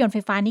รถยนต์ไฟ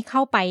ฟ้านี่เข้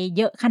าไปเ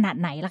ยอะขนาด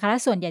ไหนล่ะคะและ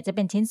ส่วนใหญ่จะเ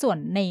ป็นชิ้นส่วน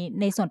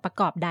ในส่วนประ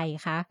กอบใด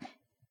คะ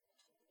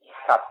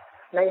ครับ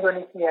ในอินโด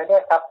นีเซียเนี่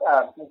ยครับ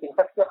จริงๆ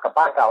ถ้าเทียบกับ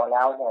บ้านเราแ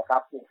ล้วเนี่ยครั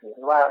บถือ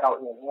ว่าเรา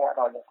เองเนี่ยเ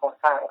รายังค่อน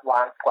ข้างแอดวา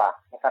นซ์กว่า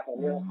นะครับใน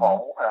เรื่องของ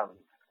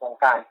โครง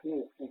การที่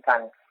มีกา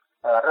ร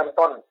เริ่ม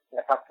ต้น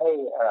นะครับให้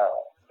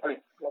ผลิต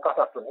แล้วก็ส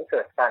นับสนุนให้เ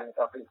กิดการ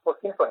ผลิตพวก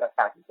ชิ้นส่วน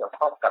ต่างๆที่เกี่ยว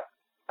ข้องกับ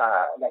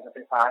ยานยนต์ไฟ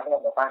ฟ้าเนี่ย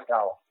ในบ้านเร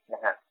าน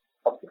ะฮะ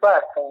ผมคิดว่า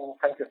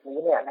ทางจุดนี้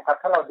เนี่ยนะครับ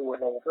ถ้าเราดู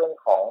ในเรื่อง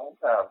ของ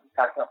ก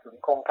ารสนับสนุน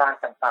โครงการ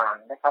ต่าง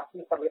ๆนะครับ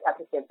ที่สมิธแอปพ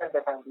ลิเคชันไป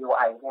ทาง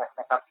BOI เนี่ย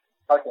นะครับ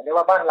เราเห็นได้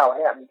ว่าบ้านเราเ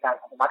นี่ยมีการ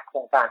อนุมัติโคร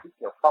งการที่เ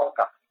กี่ยวข้อง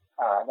กับ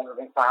ยานยนต์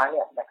ไฟฟ้าเ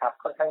นี่ยนะครับ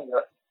ค่อนข้างเยอ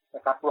ะน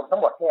ะครับรวมทั้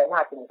งหมดเนี่ยน่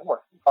าจะมีทั้งหมด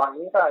ตอน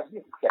นี้ก็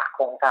27โค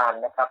รงการ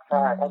นะครับ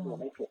ถ้าดู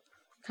ไม่ผิด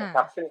นะค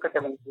รับซึ่งก็จะ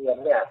มีเรียน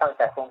เนี่ยตั้งแ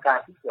ต่โครงการ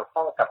ที่เกี่ยวข้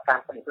องกับการ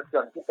ผลิตรถย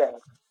นต์ที่เป็น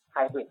ไฮ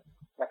บริด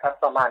นะครับ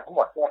ประมาณทั้งห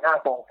มดเนี่ย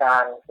5โครงกา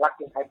รลัก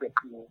อินไฮบริด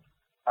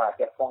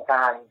7โครงก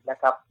ารนะ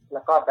ครับแ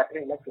ล้วก็แบตเตอ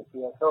รี่อิเล็กทริก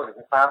วีโคหรือไ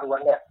ฟฟ้าล้วน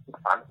เนี่ย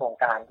13โครง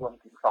การรวม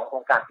ถึง2โคร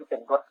งการที่เป็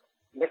นรถ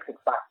อิเล็กทริก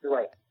บัสด้ว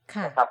ย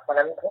นะครับเพราะฉะ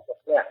นั้นทั้งหมด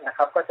เนี่ยนะค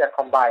รับก็จะค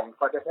อมไบน์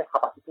ก็จะให้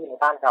capacity ใน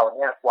บ้านเราเ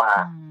นี่ยกว่า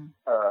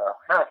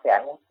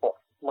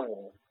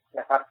560,000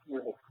นะครับยู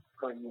นิต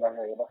per year เ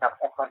ลยนะครับ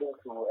according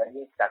to อัน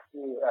นี้จาก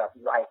ที่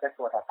BOI ก็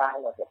ตัว data ให้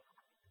เราเห็น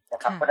น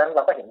ะครับเพราะฉะนั้นเร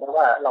าก็เห็นได้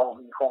ว่าเรา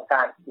มีโครงก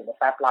ารที่อยู่ในไ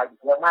พป์ไลน์อ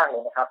ยู่เยอะมากเล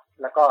ยนะครับ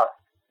แล้วก็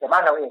ในบ้า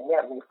นเราเองเนี่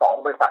ยมี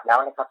2บริษัทแล้ว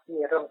นะครับที่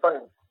เริ่มต้น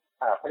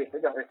ผลิตรถ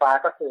ยนต์ไฟฟ้า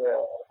ก็คือ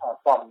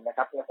ฟอมนะค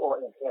รับ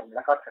FOMM แ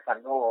ล้วก็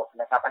Takano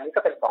นะครับอันนี้ก็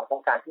เป็น2โคร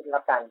งการที่ได้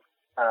รับการ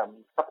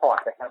ซัพพอร์ต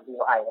จากทาง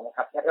BOI นะค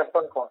รับเริ่ม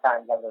ต้นโครงการ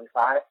ยานยนต์ไฟ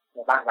ฟ้าใน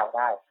บ้านเราไ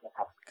ด้นะค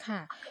รับค่ะ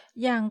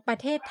อย่างประ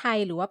เทศไทย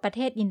หรือว่าประเท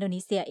ศอินโดนี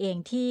เซียเอง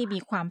ที่มี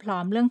ความพร้อ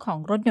มเรื่องของ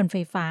รถยนต์ไฟ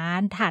ฟ้า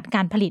ฐานก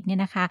ารผลิตเนี่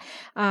ยนะคะ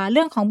เ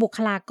รื่องของบุค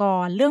ลาก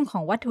รเรื่องขอ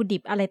งวัตถุดิ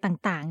บอะไร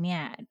ต่างๆเนี่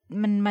ย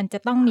มันจะ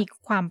ต้องมี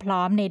ความพร้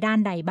อมในด้าน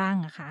ใดบ้าง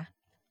อะคะ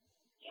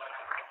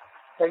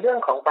ในเรื่อง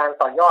ของการ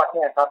ต่อยอดเ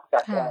นี่ยครับจ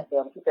ากเดิ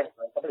มที่เป็นผ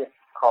ลผลิต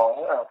ของ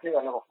เครื่อ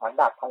งระบบฐาน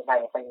ดาบภายใน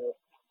ไป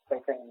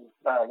เป็น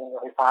ยานยน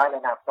ต์ไฟฟ้าใน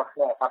อนาคตเ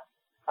นี่ยครับ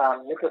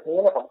ในจุดนี้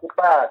เนี่ยผมคิด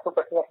ว่าทุกป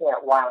ระเทศเนี่ย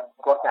วาง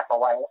รถแมพเอา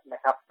ไว้น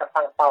ะครับ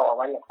ตั้งเป้าเอาไ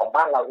ว้อย่างของ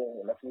บ้านเราเอง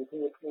เมื่อกี้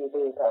ที่ไ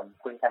ด้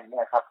คุยกันเนี่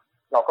ยครับ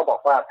เราก็บอก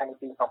ว่าภายใน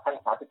ปี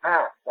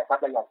 2035 นะครับ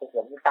เราอยากจะเ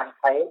ห็นการ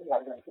ใช้ยา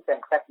นยนต์ที่เป็น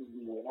แค่ EV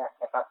เนี่ย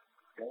นะครับ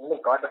ถึง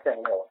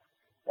 100% เลย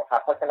นะครั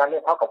บเพราะฉะนั้นเนี่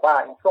ยเท่ากับว่า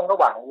ในช่วงระ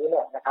หว่างนี้เ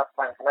นี่ยนะครับท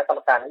างคณะกรรม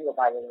การนโย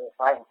บายยานยนต์ไฟ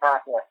ฟ้าแห่งชา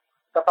ติเนี่ย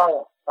ก็ต้อง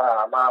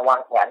มาวาง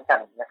แผนกั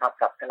นนะครับ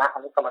กับคณะอ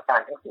นุกรรมการ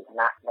ทั้ง4ค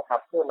ณะนะครับ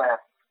เพื่อมา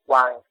ว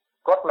าง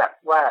รถแมพ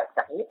ว่าจ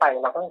ากนี้ไป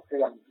เราต้องเต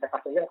รียมนะครับ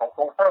ในเรื่องของโค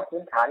รงสร้างพื้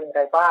นฐานอย่างไ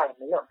รบ้างใ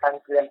นเรื่องของการ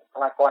เตรียมบุค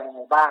ลากรยังไ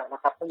งบ้างน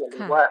ะครับก็อย่าลื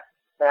มว่า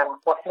ในอนา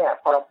คตเนี่ย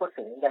พอเราพูด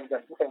ถึงยานย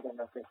นต์ที่เป็นยาน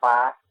ยนต์ไฟฟ้า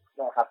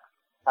นะครับ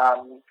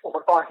อุป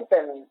กรณ์ที่เป็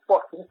นพว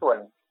กชิ้นส่วน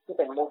ที่เ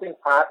ป็น moving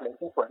part หรือ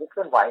ชิ้นส่วนที่เค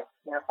ลื่อนไหว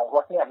นะของร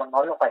ถเนี่ยมันน้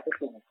อยลงไปก็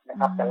จริงนะ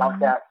ครับแต่เรา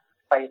จะ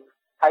ไป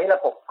ใช้ระ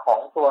บบของ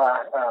ตัว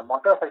มอ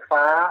เตอร์ไฟ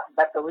ฟ้าแบ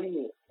ตเตอรี่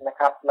นะ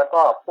ครับแล้วก็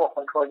พวกค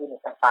อนโทรลยูนิ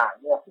ตต่าง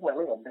ๆเนี่ยที่มันไ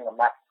ม่เหมือนเดิม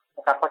แล้วน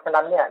ะครับเพราะฉะ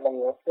นั้นเนี่ยใน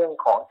เรื่อง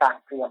ของการ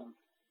เตรียม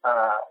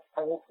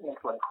ทั้งใน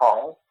ส่วนของ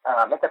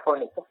เมคาโทร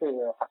นิกส์ก็คือ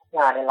ง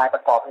านในรายป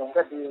ระกอบเอง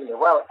ก็ดีหรือ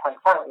ว่าทาง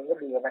ช่างเองก็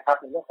ดีนะครับ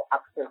ในเรื่องของ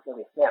after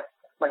service เนี่ย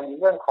มันมี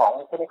เรื่องของ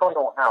technical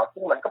know-how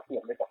ซึ่งมันก็เปลี่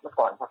ยนไปจากเมื่อ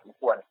ก่อนพอสม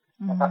ควร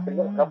นะครับเป็นเ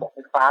รื่องระบบไฟ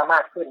ฟ้ามา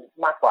กขึ้น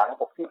มากกว่าระ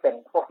บบที่เป็น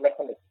พวกเมค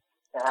านิก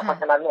นะฮะเพราะ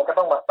ฉะนั้นเนี่ยก็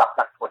ต้องมาปรับห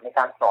ลักสูตรในก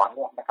ารสอนเ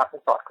นี่ยนะครับให้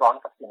สอดคล้อง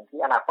กับสิ่งที่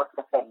อนาคตจ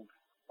ะเป็น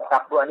นะครั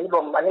บอันนี้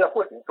เรา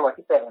พูดถึงตัว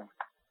ที่เป็น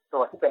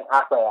ฮา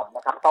ร์ดแวร์น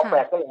ะครับซอฟต์แว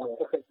ร์ก็อย่างหนึ่ง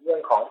ก็คือเรื่อ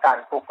งของการ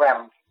โปรแกรม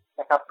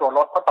นะครับตัวร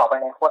ถเพราะต่อไป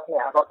ในอนาคตเนี่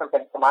ยรถมันเป็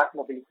นสมาร์ทโม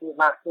บิลิตี้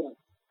มากขึ้น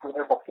มี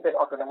ระบบที่เป็น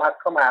ออโตโนมัส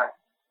เข้ามา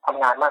ท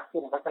ำงานมากขึ้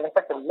นเพราะฉะนั้น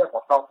ก็จะมีเรื่องข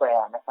องซอฟต์แว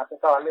ร์นะครับแล้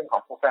วก็เรื่องขอ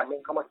งโปรแกรมมิ่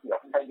งเข้ามาเกี่ยว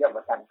ข้องได้เยอะเห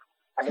มือนกัน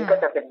อันนี้ก็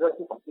จะเป็นเรื่อง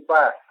ที่ผมคิดว่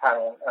าทาง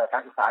กา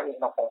รศึกษาเอง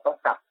เราคงต้อง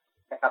ปรับ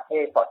นะครับให้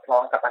สอดคล้อ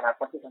งกับอนาค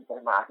ตที่มันจะ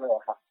มาด้วย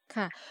ครับ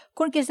ค่ะ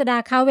คุณกฤษดา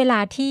คะเวลา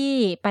ที่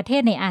ประเท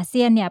ศในอาเซี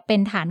ยนเนี่ยเป็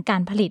นฐานกา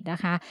รผลิตน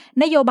ะคะ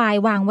นโยบาย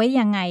วางไว้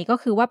ยังไงก็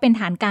คือว่าเป็น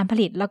ฐานการผ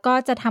ลิตแล้วก็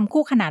จะทำ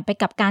คู่ขนานไป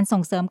กับการส่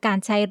งเสริมการ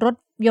ใช้รถ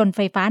ยนต์ไฟ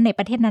ฟ้าในป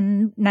ระเทศ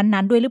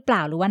นั้นด้วยหรือเปล่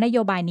าหรือว่านโย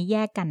บายนี้แย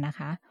กกันนะ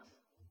คะ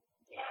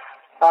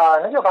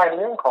นโยบายใน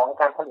เรื่องของ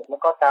การผลิตและ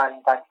ก็กา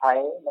รใช้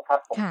นะครับ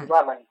ผมคิดว่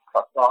ามันส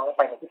อดคล้องไ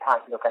ปในทิศทาง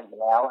เดียวกันอยู่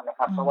แล้วนะค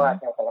รับเพราะว่า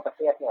ในแต่ละประเ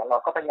ทศเนี่ยเรา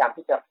ก็พยายาม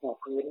ที่จะปู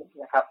พื้น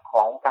นะครับข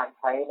องการ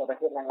ใช้ในประเ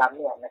ทศนั้นๆ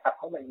เนี่ยนะครับ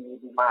ให้มันมี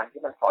ดีมานด์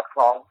ที่มันสอดค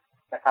ล้อง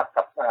นะครับ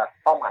กับ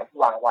เป้าหมายที่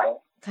วางไว้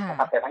นะค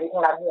รับแต่ทั้งนี้ทั้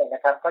งนั้นเนี่ยน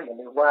ะครับก็อย่า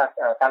ลืมว่า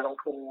การลง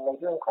ทุนใน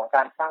เรื่องของก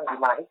ารสร้างดี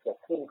มานด์ให้เกิด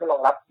ขึ้นเพื่อรอ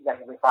งรับยาน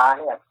ไฟฟ้า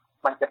เนี่ย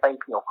มันจะไป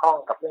เกี่ยวข้อง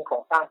กับเรื่องโคร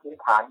งสร้างพื้น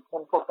ฐานเช่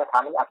นพวกสถา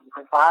นีอัดไฟ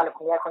ฟ้าอะไรพ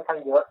วกนี้ค่อนข้าง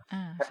เยอะ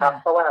นะครับ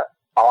เพราะว่า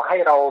ต่อให้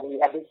เรามี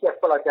แอมบิเชียส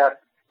ว่าเราจะ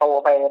โต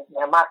ไป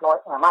มากน้อย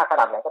มากข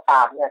นาดไหนก็ต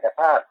ามเนี่ยแต่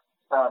ถ้า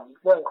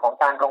เรื่องของ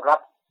การรองรับ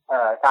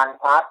การ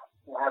ชาร์จ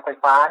ไฟ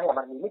ฟ้าเนี่ย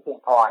มันมีไม่เพียง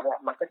พอเนี่ย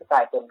มันก็จะกล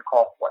ายเป็นคอ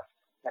ขวด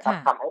นะครับ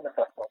ทำให้มันเ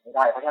กิดผลไม่ไ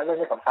ด้เพราะฉะนั้นเรื่อง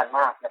นี้สำคัญม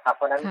ากนะครับเ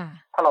พราะฉะนั้น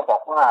ถ้าเราบอ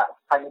กว่า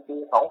ภายในปี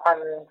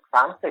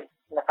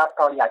 2030 นะครับเ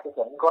ราอยากจะเ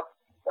ห็นรถ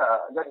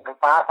ยนต์ไฟ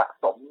ฟ้าสะ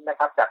สมนะ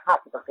ครับจาก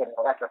 50% ข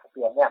องการจดทะเ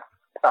บียนเนี่ย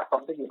สะส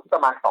มจะอยู่ที่ปร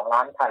ะมาณ2ล้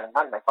านคัน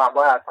นั่นหมายความ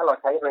ว่าถ้าเรา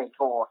ใช้เรโช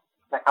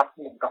นะครับ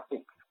1 ต่อ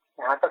 10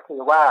นะฮะก็คื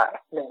อว่า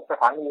1ส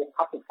ถานี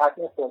Public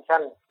Charging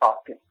Station ต่อ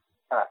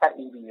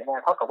10ZEV เนี่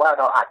ยเท่ากับว่า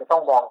เราอาจจะต้อ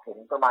งมองถึง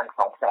ประมาณ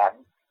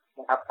 200,000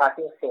 นะครับ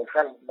Charging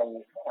Station ใน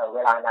เว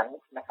ลานั้น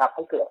นะครับใ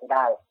ห้เกิดให้ไ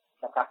ด้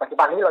นะครับปัจจุ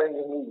บันนี้เรายัง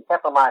มีแค่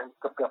ประมาณ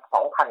เกือบ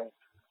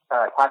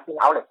 2,000 Charging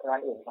Outlet เท่านั้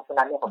นเองเพราะฉะ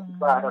นั้นเนี่ยผมคิด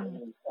ว่าเรา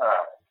มี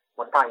ห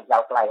นทางยา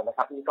วไกลนะค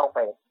รับที่ต้องไป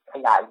ข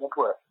ยายเน็ตเ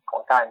วิร์คขอ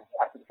งการ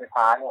อัดไฟ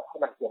ฟ้าเนี่ยให้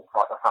มันเพียงพอ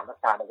ต่อความต้อง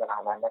การในเวลา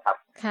นั้นนะครับ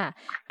ค่ะ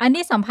อัน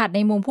นี้สัมผัสใน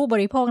มุมผู้บ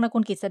ริโภคนะคุ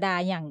ณกฤษดา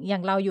อย่า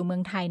งเราอยู่เมือ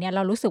งไทยเนี่ยเร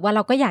ารู้สึกว่าเร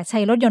าก็อยากใช้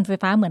รถยนต์ไฟ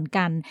ฟ้าเหมือน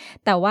กัน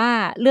แต่ว่า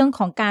เรื่องข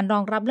องการรอ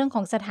งรับเรื่องข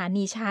องสถา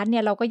นีชาร์จเนี่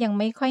ยเราก็ยัง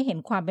ไม่ค่อยเห็น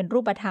ความเป็นรู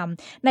ปธรรม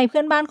ในเพื่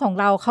อนบ้านของ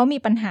เราเขามี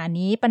ปัญหา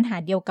นี้ปัญหา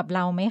เดียวกับเร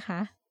าไหมค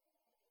ะ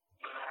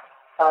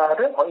เ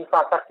รื่องของอินฟร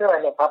าสตรัคเจอร์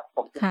เนี่ยครับผ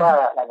มคิดว่า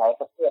หลายๆ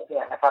ประเทศเนี่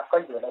ยนะครับก็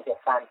อยู่ในเห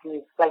ตุการณ์ที่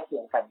ใกล้เคี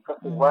ยงกันก็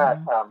คือว่า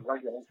เรา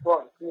อยู่ในช่วง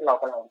ที่เรา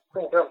กำลังเ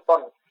พิ่งเริ่มต้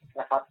น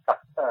นะครับกับ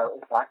อุ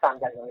ตสาหกรรม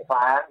ยานยนต์ไฟฟ้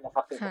านะค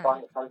รับเป็นตอน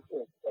นี้เขาเอ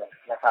ง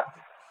นะครับ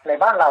ใน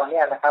บ้านเราเนี่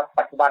ยนะครับ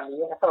ปัจจุบันนี้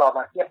ถ้าเราม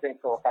าเทียบเร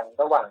โชกัน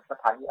ระหว่างส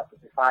ถานีอัด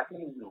ไฟฟ้าที่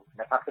มีอยู่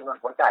นะครับจำนวน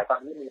หัวจ่ายตอน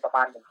นี้มีประม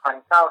าณ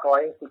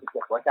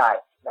 1,947 หัวจ่าย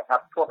นะครับ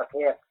ทั่วประเท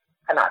ศ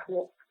ขณะที่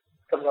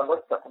จำนวนรถ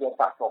จดทะเบียน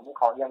สะสม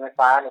ของยานไฟ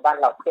ฟ้าในบ้าน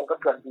เราเพียงก็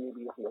เกิน BEV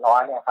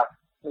 400เนี่ยครับ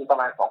มีประ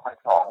มาณ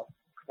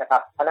 2,200 นะครั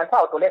บเพราะนั้นถ้า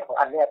เอาตัวเลขของ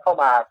อันนี้เข้า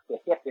มาเปรีย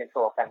บเทียบเรโช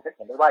กันจะเ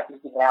ห็นได้ว่าจ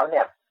ริงๆแล้วเนี่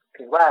ย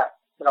ถือว่า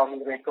เรามี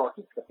เรโช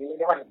ที่เกือบเ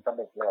รียกว่า1 ต่อ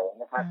 1เลย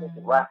นะครับที่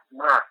ถือว่า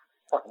มาก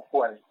พอสมค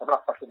วรสำหรั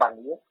บปัจจุบัน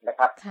นี้นะค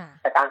รับ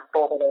แต่การโต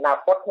ไปในอนา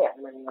คตเนี่ย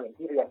มันเหมือน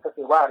ที่เรียนก็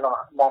คือว่าเรา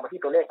มองไป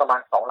ที่ตัวเลขประมาณ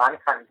2ล้าน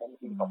คันใน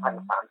ปี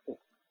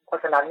 2030 เพรา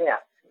ะฉะนั้นเนี่ย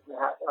นะ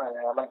ฮะ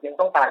มันยัง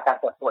ต้องการการ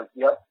เติบโต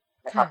เยอะ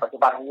นะครับปัจจุ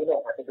บันนี้เนี่ย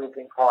อาจจะดูเ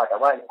พียงพอแต่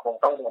ว่ายังคง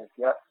ต้องเรียน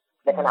เยอะ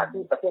ในขณะ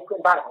ที่ประเทศเพื่อ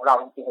นบ้านของเรา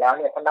จริงๆแล้วเ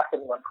นี่ยถ้านับจ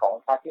ำนวนของ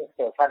charging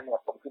station เนี่ย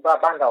ผมคิดว่า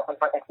บ้านเราค่อน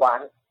ข้างแอดวาน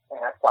ซ์น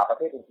ะฮะกว่าประเ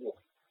ทศอื่น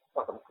ๆพ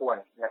อสมควร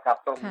นะครับ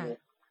ต้องมี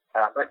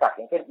บริษัทอ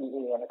ย่างเช่น EA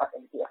นะครับ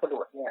Energy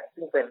Absolute เนี่ย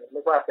ซึ่งเป็นเรี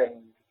ยกว่าเป็น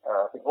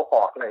หัวห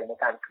อกเลยใน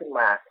การขึ้น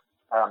มา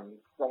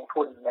ลง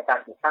ทุนในการ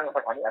ติดตั้งส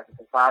ถานีอัดไ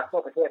ฟฟ้าทั่ว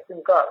ประเทศซึ่ง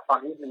ก็ตอน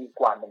นี้มี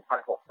กว่า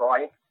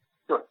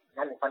 1,600 จุด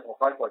นั่น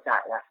 1,600 หัวจ่า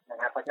ยแล้วนะ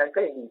ฮะเพราะฉะนั้นก็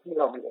ยังมีที่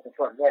เรามีเอกช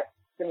นเนี่ย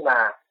ขึ้นมา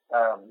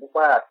เรียก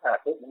ว่า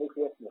เทคโนโล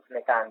ยีใน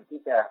การ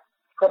ที่จะ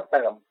เพิ่มเ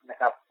ติมนะ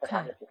ครับสถา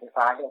นีอัดไฟ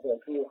ฟ้าเนี่ยโดย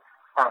ที่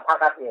ทางภาค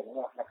รัฐเองเ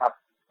นี่ยนะครับ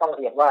ต้องเ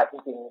รียนว่าจ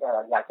ริง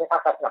ๆอยากให้ภา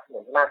ครัฐสนับสนุ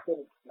นมากขึ้น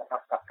นะครั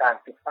บกับการ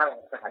ติดตั้ง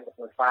สถานีอัด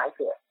ไฟฟ้าให้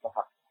เกิดนะค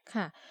รับ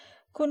ค่ะ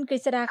คุณกฤ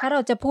ษดาคะเร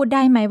าจะพูดไ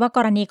ด้ไหมว่าก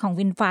รณีของ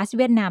VinFast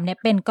เวียดนามเนี่ย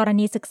เป็นกร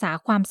ณีศึกษา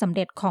ความสำเ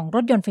ร็จของร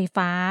ถยนต์ไฟ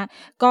ฟ้า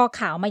ก็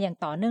ข่าวมาอย่าง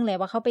ต่อเนื่องเลย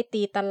ว่าเขาไป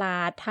ตีตลา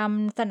ดท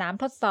ำสนาม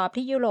ทดสอบ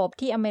ที่ยุโรป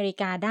ที่อเมริ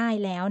กาได้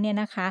แล้วเนี่ย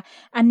นะคะ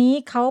อันนี้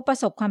เขาประ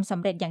สบความส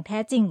ำเร็จอย่างแท้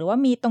จริงหรือว่า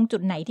มีตรงจุ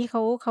ดไหนที่เ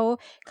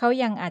ขา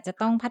ยังอาจจะ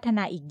ต้องพัฒน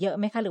าอีกเยอะ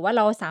ไหมคะหรือว่าเ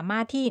ราสามา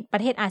รถที่ปร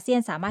ะเทศอาเซียน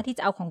สามารถที่จ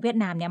ะเอาของเวียด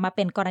นามเนี่ยมาเ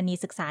ป็นกรณี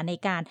ศึกษาใน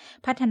การ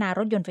พัฒนาร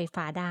ถยนต์ไฟ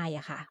ฟ้าได้อ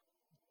ะค่ะ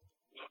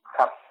ค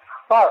รับ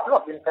ก็สำห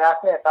รับ VinFast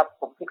เนี่ยครับ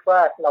ผมคิดว่า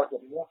เราเห็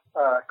น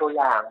ตัว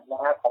อย่างน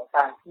ะฮะของก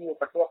ารที่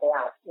ประเทศใน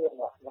อาเซียนเ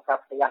นี่ยนะครับ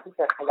พยายามที่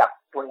จะขยับ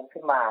ตัวเอง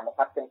ขึ้นมานะค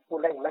รับเป็นผู้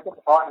เล่นไม่ใช่เฉ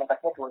พาะในประ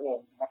เทศตัวเอง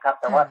นะ นะครับ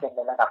แต่ว่าเป็นใน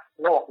ระดับ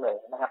โลกเลย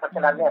นะครับเพราะฉ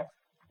ะนั้นเนี่ย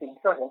สิ่ง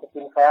ที่เราเห็นจาก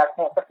ฟินแฟสเ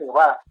นี่ยก็คือ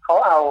ว่าเขา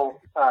เอา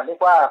เรียก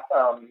ว่า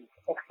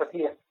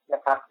expertise น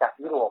ะครับจาก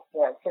ยุโรปเ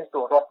นี่ยเช่น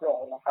ตัวรถเนี่ย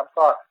นะครับ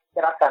ก็ได้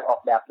รับการออก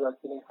แบบโดย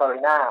คินิฟอริ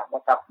น่าน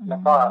ะครับแล้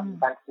วก็มี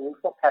การซื้อ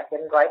พวกแพทเท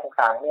นต์ไรท์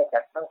ต่างๆเนี่ยจา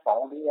กทั้งของ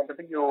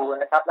BMW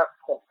นะครับและ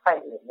ของค่าย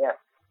อื่นเนี่ย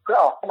เพื่อ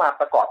ออกเข้ามา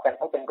ประกอบกันใ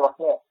ห้เป็นรถ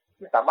เนี่ย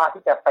ที่สามารถ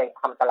ที่จะไป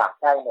ทำตลาด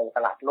ได้ในต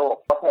ลาดโลก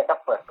รถเนี่ยก็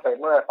เปิดเผย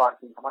เมื่อตอน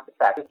ปี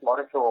 2018 ที่มอเ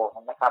ตอร์โชว์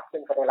นะครับซึ่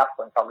งก็ได้รับผ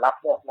ลตอบรับ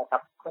เนี่ยนะครั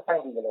บค่อนข้าง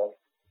ดีเลย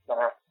นะ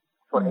ฮะ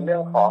ส่วนในเรื่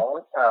องของ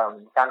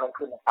การลง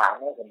ทุนต่างๆ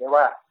เนี่ยเห็นได้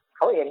ว่าเ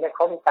ขาเองเนี่ยเข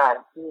ามีการ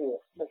ที่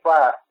เรียกว่า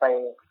ไป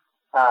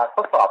ท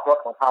ดสอบรถ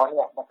ของเขาเ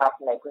นี่ยนะครับ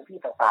ในพื้นที่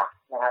ต่าง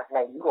ๆนะฮะใน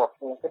ยุโรป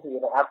เองก็ดี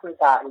นะครับแอฟริ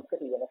กาเองก็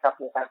ดีนะครับ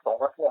มีการส่ง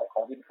รถเนี่ยข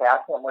องวินแคส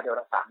เนี่ยโมเดล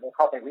ต่างๆเนี่ยเ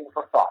ข้าไปวิ่งท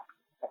ดสอบ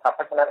นะครับเพ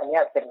ราะฉะนั้นอันนี้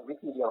เป็นวิ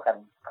ธีเดียวกัน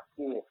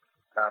ที่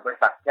บริ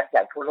ษัทยักษ์ให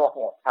ญ่ทั่วโลกเ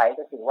นี่ยใช้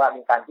ก็คือว่า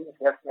มีการวิ่งเท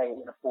สใน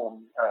อุณหภูมิ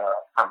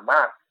ต่ำม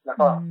ากแล้ว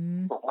ก็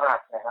สูงมาก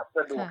นะครับเ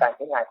พื่อดูการใ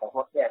ช้งานของร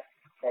ถเนี่ย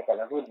ในแต่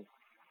ละรุ่น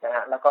นะฮ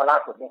ะแล้วก็ล่า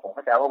สุดเนี่ยผมเ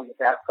ข้าใจว่าวินแ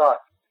คสก็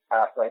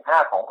เผยภา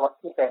พของรถ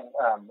ที่เป็น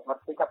รถ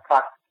ปิกอัพทรั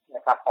คน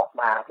ะครับออก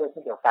มาด้วยเ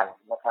ช่นเดียวกัน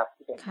นะครับ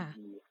ที่เป็น EV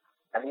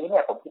อันนี้เนี่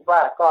ยผมคิดว่า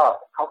ก็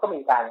เขาก็มี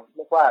การเ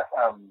รียกว่า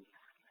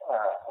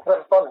เริ่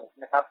มต้น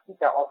นะครับที่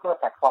จะ offer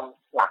แพลตฟอร์ม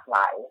หลากหล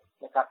าย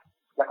นะครับ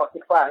แล้วก็คิ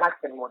ดว่าน่าจะ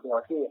เป็นโมเดล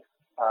ที่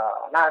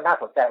น่า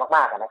สนใจม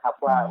ากๆนะครับ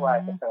ว่า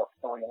จะเติบ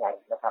โตยังไง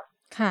นะครับ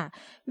ค่ะ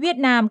เวียด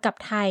นามกับ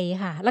ไทย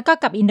ค่ะแล้วก็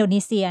กับอินโดนี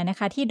เซียนะ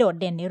คะที่โดด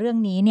เด่นในเรื่อง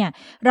นี้เนี่ย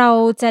เรา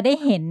จะได้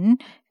เห็น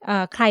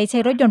ใครใช้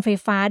รถยนต์ไฟ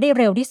ฟ้าได้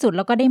เร็วที่สุดแ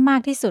ล้วก็ได้มา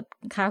กที่สุด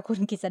คะคุณ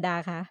กฤษดา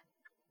คะ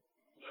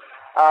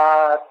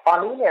ตอน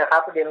นี้เนี่ยครั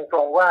บเรียนตร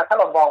งว่าถ้า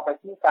เรามองไป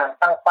ที่การ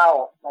ตั้งเป้า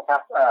นะครั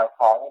บ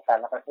ของแต่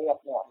ละประเทศ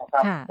เนี่ยนะค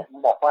รับผม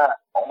บอกว่า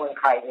ของเมือง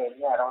ไทยเอง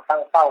เนี่ยเราตั้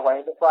งเป้าไว้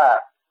เรียกว่า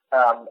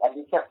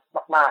ambitious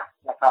มาก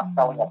ๆนะครับเ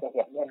ราอยากจะเ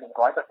ห็นเนี่ย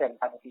 100%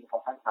 ภายในปี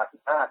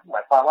 2035หม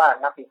ายความว่า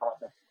ณปี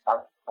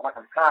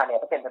2035เนี่ย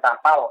ถ้าเป็นไปตาม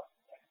เป้า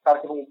เรา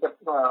จะมี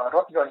ร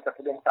ถยนต์จดท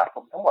ะเบียนสะส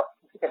มทั้งหมด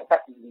ที่เป็น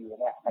ZEV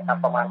เนี่ยนะครับ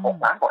ประมาณ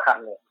6ล้านกว่าคัน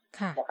เลย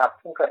นะครับ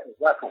ซึ่งเกิดถือ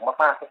ว่าสูงม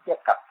ากๆเมื่อเทียบ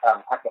กับ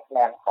target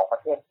land ของปร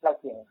ะเทศใกล้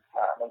เคียง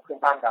ในเพื่อน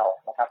บ้านเรา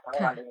นะครับทั้ง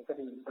มาเลเซียก็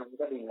ดีอินโดนีเซีย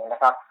ก็ดีน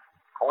ะครับ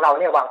ของเรา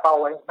เนี่ยวางเป้า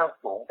ไว้ค่อนข้าง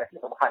สูงแต่ที่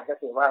สำคัญก็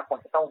คือว่าควร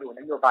จะต้องดู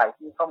นโยบาย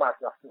ที่เข้ามาส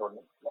นับสนุน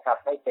นะครับ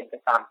ให้เป็นไป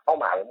ตามเป้า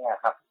หมายเนี่ย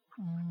ครับ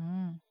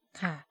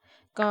ค่ะ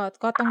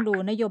ก็ต้องดู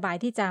นโยบาย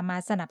ที่จะมา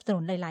สนับสนุ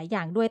นหลายๆอ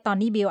ย่างด้วยตอน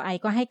นี้ BOI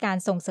ก็ให้การ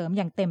ส่งเสริมอ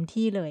ย่างเต็ม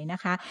ที่เลยนะ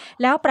คะ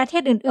แล้วประเท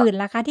ศอื่น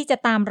ๆล่ะคะที่จะ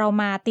ตามเรา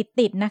มา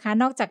ติดๆนะคะ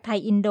นอกจากไทย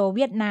อินโดเ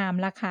วียดนาม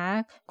ล่ะคะ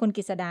คุณก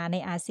ฤษดาใน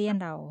อาเซียน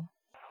เรา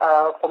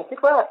ผมคิด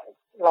ว่า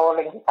เราเ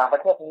ล็งที่3ปร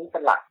ะเทศนี้เป็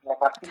นหลักนะ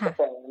ครับที่จะเ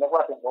ป็นเรียกว่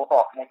าเป็นหัวห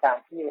อกในการ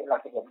ที่เรา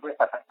จะเห็นบริ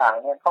ษัทต่าง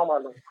ๆเนี่ยเข้ามา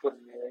ลงทุน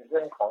ในเรื่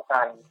องของก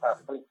าร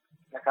ผลิต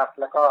นะครับ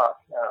แล้วก็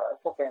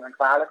พวกแรงไฟ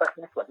ฟ้าแล้วก็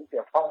ชิ้นส่วนที่เ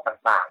กี่ยวข้อง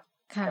ต่าง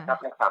ๆนะครับ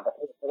ใน3ประเ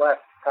ทศเพราะว่า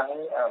ทั้ง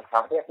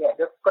3ประเทศเนี่ย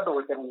ก็ดู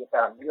จะมี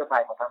นโยบา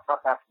ยของทางภาค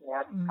รัฐน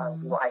ะทาง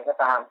BOI ก็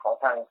ตามของ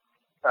ทาง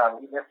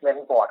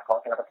investment board ของ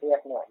แต่ละประเทศ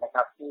เนี่ยนะค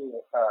รับที่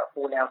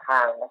ปูแนวท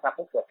างนะครับใ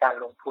ห้เกิดการ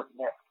ลงทุน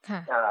เนี่ย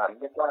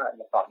เรียกว่าอ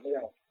ย่างต่อเนื่อ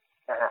ง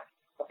นะฮะ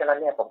เพราะฉะนั้น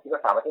เนี่ยผมคิดว่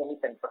า3ประเทศนี้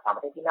เป็น3ปร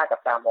ะเทศที่น่าจั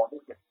บตามอง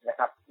ที่สุดนะค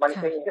รับมาเล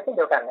เซียเองก็เช่นเ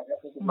ดียวกันนะครับ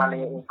จริงๆมาเล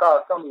เซียเอง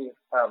ก็มี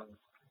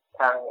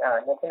ทาง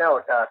national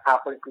car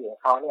policy ของ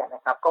เขาเนี่ยน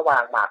ะครับก็วา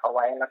งหมากเอาไ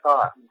ว้แล้วก็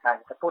มีการ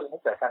กระตุ้นให้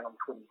เกิดการลง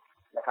ทุน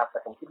นะครับแต่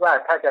ผมคิดว่า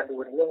ถ้าจะดู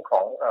ในเรื่องข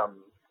อง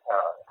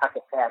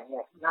target plan เนี่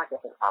ยน่าจะ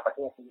เป็น3ประเท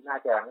ศนี้น่า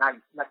จ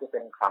ะเป็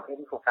น3ประเทศ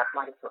ที่โฟกัสม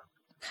ากที่สุด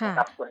นะค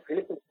รับส่วนฟิ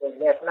ลิปปินส์เอง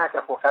เนี่ยน่าจะ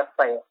โฟกัสไ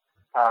ป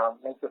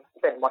ในจุดที่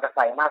เป็นมอเตอร์ไซ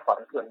ค์มากกว่า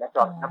อื่นใน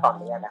ตอน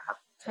นี้นะครับ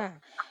ค่ะ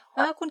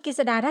คุณกฤษ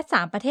ดาถ้า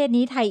3ประเทศ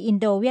นี้ไทยอิน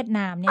โดเวียดน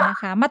ามเนี่ยนะ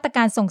คะมาตรก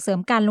ารส่งเสริม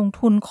การลง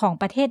ทุนของ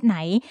ประเทศไหน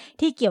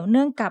ที่เกี่ยวเ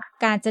นื่องกับ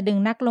การจะดึง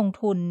นักลง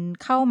ทุน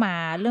เข้ามา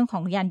เรื่องขอ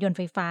งยานยนต์ไ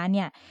ฟฟ้าเ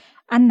นี่ย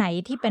อันไหน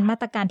ที่เป็นมา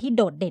ตรการที่โ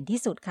ดดเด่นที่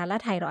สุดคะและ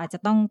ไทยเราอาจจะ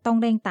ต้อง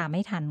เร่งตามไ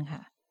ม่ทันค่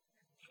ะ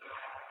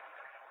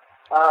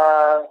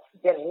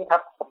อย่างนี้ครั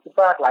บผมคิด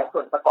ว่าหลายส่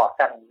วนประกอบ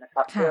กันนะค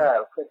รับเ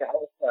พื่อจะให้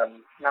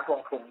นักล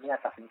งทุนเนี่ย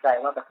ตัดสินใจ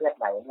ว่าประเทศ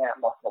ไหนเนี่ยเ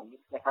หมาะสม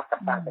นะครับกับ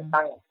การจะ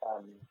ตั้ง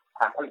ฐ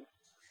านผลิต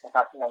นะค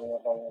รับใน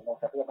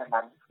ประเทศ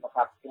นั้นๆนะค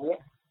รับทีนี้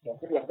อย่าง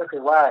ที่เรียนก็คื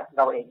อว่าเ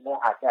ราเองเนี่ย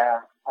อาจจะ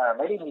ไ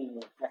ม่ได้มี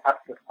นะครับ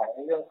จุดแข็งใน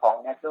เรื่องของ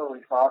natural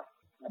resource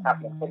นะครับ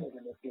อย่างเช่นอินโด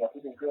นีเซีย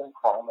ที่เป็นเรื่อง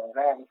ของเมืองแ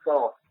ร่นิกเกิ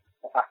ล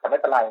นะครับแต่ไม่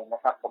เป็นไรน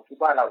ะครับผมคิด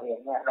ว่าเราเอง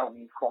เนี่ยเรา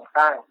มีโครงส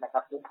ร้างนะครั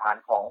บพื้นฐาน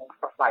ของ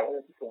ซัพพลายเออ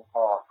ร์ที่เพียงพ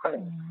อข้อห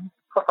นึ่ง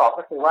ข้อ2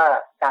ก็คือว่า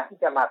การที่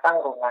จะมาตั้ง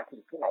โรงงานผ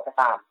ลิตที่ไหนก็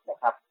ตามนะ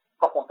ครับ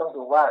ก็คงต้อง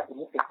ดูว่า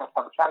domestic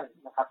consumption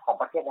นะครับของ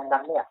ประเทศ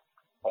นั้นๆเนี่ย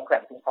แข็งแกร่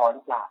งเพียงพอห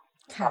รือเปล่า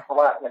เพราะ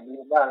ว่าอย่างนี้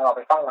ว่าเราไ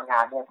ปตั้งโรงงา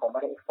นเนี่ยคงไม่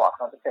ได้ export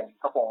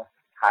 100% ก็คง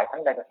ขายทั้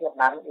งในประเทศ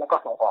นั้นแล้วก็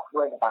ส่งออก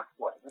ด้วยในบาง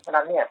ส่วนเพราะฉะ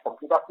นั้นเนี่ยผม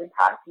คิดว่าพื้นฐ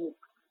านที่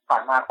ผ่า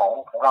นมาข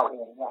องเราเอ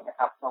งเนี่ยนะค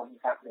รับเรามี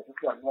การผลิตรถ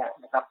ยนต์เนี่ย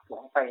นะครับสู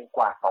งไปก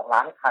ว่า2ล้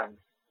านคัน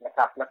นะค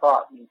รับแล้วก็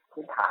มี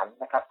พื้นฐาน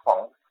นะครับของ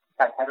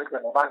การใช้รถยน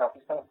ต์ในบ้านเราค่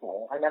อนข้างสูง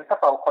เพราะฉะนั้นถ้า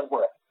เรา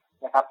convert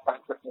นะครับตรง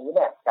จุดนี้เ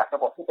นี่ยจากระ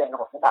บบที่เป็นระ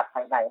บบระดับภ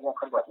ายในเนี่ย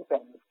คอนเวิร์ตที่เป็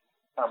น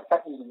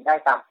ZEV ได้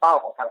ตามเป้า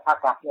ของทางภาค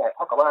รัฐเนี่ยเ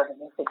ท่ากับว่า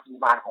ในสิ่งดี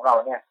มานของเรา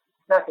เนี่ย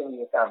น่าจะมี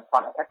ควา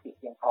ม attractive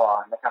เพียงพอ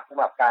นะครับสำ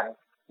หรับการ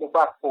เรียก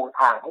ว่าปู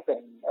ทางให้เป็น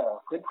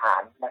พื้นฐา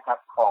นนะครับ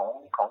ขอ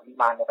งดี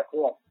มานด์ในประเท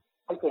ศ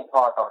ให้เพียงพ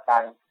อต่อกา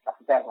รตัด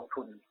สินใจลง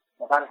ทุนใ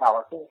นบ้านเรา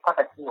ซึ่งถ้าจ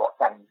ะผนวก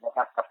กันนะค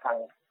รับกับทาง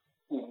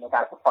ทีมในก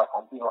ารซัพพอร์ตขอ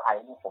ง BOI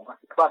เนี่ยผมก็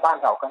คิดว่าบ้าน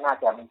เราก็น่า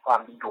จะมีความ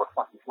ดีโดดพ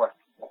อสมควร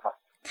นะครับ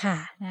ค่ะ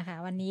นะคะ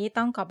วันนี้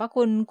ต้องขอบพระ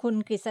คุณคุณ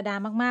กฤษดา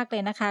มากๆเล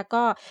ยนะคะ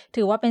ก็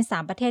ถือว่าเป็น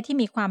3ประเทศที่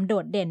มีความโด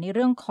ดเด่นในเ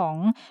รื่องของ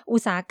อุ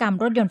ตสาหกรรม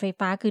รถยนต์ไฟ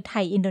ฟ้าคือไท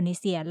ยอินโดนี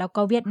เซียแล้ว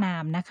ก็เวียดนา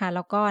มนะคะแ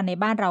ล้วก็ใน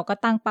บ้านเราก็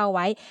ตั้งเป้าไ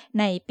ว้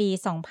ในปี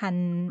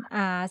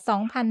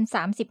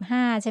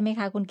2035ใช่ไหมค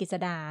ะคุณกฤษ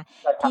ดา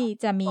ที่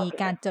จะมี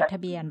การจดทะ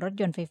เบียนรถ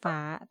ยนต์ไฟฟ้า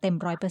เต็ม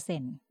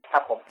 100%ครั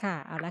บผมค่ะ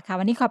เอาละค่ะ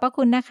วันนี้ขอบพระ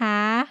คุณนะคะ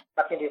ค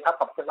รับยินดีครับ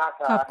ขอบคุณมากค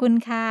รับขอบคุณ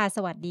ค่ะส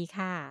วัสดี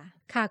ค่ะ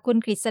ค่ะคุณ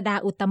กฤษดา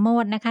อุตตโม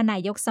ทนะคะนา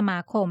ยกสมา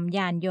คมย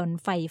านยนต์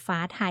ไฟฟ้า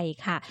ไทย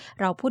ค่ะ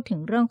เราพูดถึง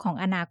เรื่องของ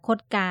อนาคต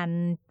การ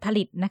ผ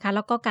ลิตนะคะแ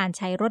ล้วก็การใ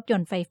ช้รถย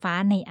นต์ไฟฟ้า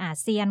ในอา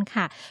เซียน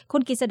ค่ะคุ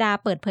ณกฤษดา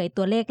เปิดเผย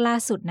ตัวเลขล่า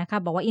สุดนะคะ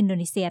บอกว่าอินโด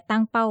นีเซียตั้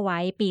งเป้าไว้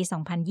ปี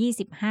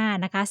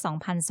2025นะคะ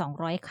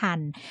 2,200 คัน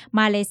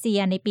มาเลเซีย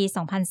ในปี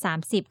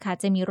2030ค่ะ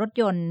จะมีรถ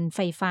ยนต์ไฟ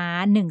ฟ้า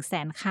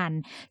 100,000 คัน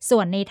ส่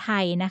วนในไท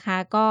ยนะคะ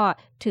ก็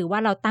ถือว่า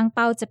เราตั้งเ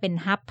ป้าจะเป็น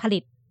ฮับผลิ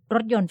ตร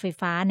ถยนต์ไฟ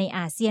ฟ้าในอ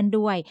าเซียน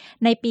ด้วย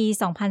ในปี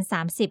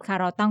2030ค่ะ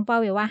เราตั้งเป้า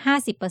ไว้ว่า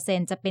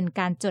 50% จะเป็น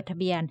การจดทะ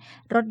เบียน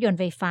รถยนต์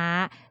ไฟฟ้า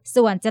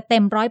ส่วนจะเต็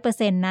ม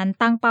 100% นั้น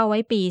ตั้งเป้าไว้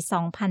ปี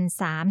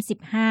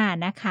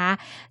2035นะคะ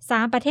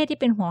3ประเทศที่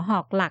เป็นหัวหอ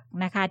กหลัก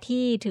นะคะ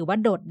ที่ถือว่า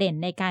โดดเด่น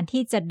ในการ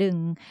ที่จะดึง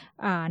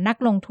นัก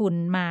ลงทุน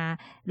มา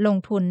ลง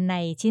ทุนใน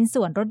ชิ้น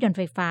ส่วนรถยนต์ไ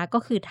ฟฟ้าก็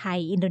คือไทย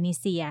อินโดนี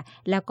เซีย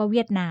แล้วก็เ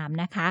วียดนาม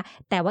นะคะ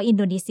แต่ว่าอิน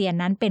โดนีเซีย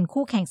นั้นเป็น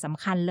คู่แข่งส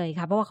ำคัญเลย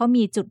ค่ะเพราะว่าเขา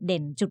มีจุดเด่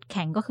นจุดแ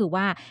ข็งก็คือ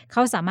ว่าเข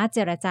าสามารถเจ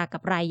รจากั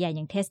บรายใหญ่อ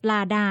ย่าง Tesla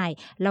ได้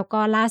แล้วก็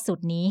ล่าสุด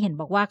นี้เห็น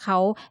บอกว่าเขา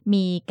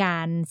มีกา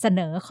ร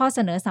ข้อเส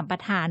นอสัมป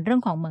ทานเรื่อ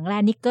งของเหมืองแร่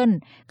นิกเกิล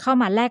เข้า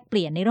มาแลกเป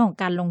ลี่ยนในเรื่องของ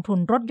การลงทุน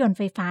รถยนต์ไ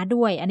ฟฟ้า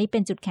ด้วยอันนี้เป็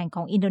นจุดแข็งข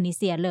องอินโดนีเ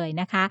ซียเลย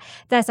นะคะ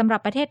แต่สำหรับ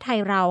ประเทศไทย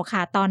เราค่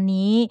ะตอน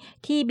นี้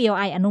ที่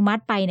BOI อนุมั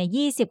ติไปใน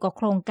20กว่าโ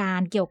ครงการ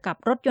เกี่ยวกับ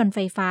รถยนต์ไฟ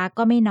ฟ้า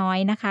ก็ไม่น้อย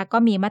นะคะก็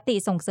มีมติ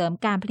ส่งเสริม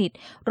การผลิต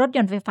รถย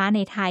นต์ไฟฟ้าใน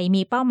ไทย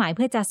มีเป้าหมายเ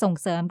พื่อจะส่ง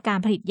เสริมการ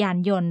ผลิตยาน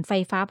ยนต์ไฟ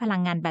ฟ้าพลั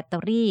งงานแบตเตอ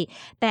รี่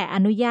แต่อ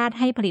นุญาต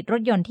ให้ผลิตร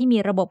ถยนต์ที่มี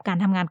ระบบการ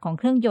ทำงานของ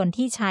เครื่องยนต์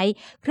ที่ใช้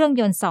เครื่อง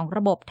ยนต์2ร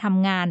ะบบท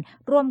ำงาน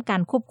ร่วมกัน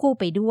ควบคู่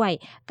ไปด้วย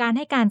การใ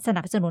ห้การส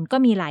นับสนุนก็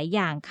มีหลายอ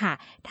ย่างค่ะ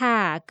ถ้า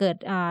เกิด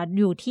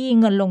อยู่ที่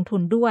เงินลงทุ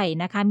นด้วย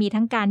นะคะมี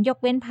ทั้งการยก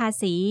เว้นภา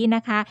ษีน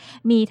ะคะ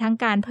มีทั้ง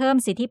การเพิ่ม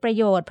สิทธิประ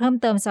โยชน์เพิ่ม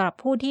เติมสำหรับ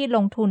ผู้ที่ล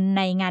งทุนใ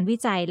นงานวิ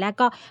จัยและ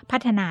ก็พั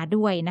ฒนา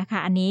ด้วยนะคะ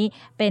อันนี้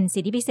เป็นสิ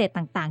ทธิพิเศษ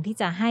ต่างๆที่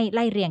จะให้ไ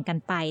ล่เรียงกัน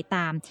ไปต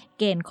าม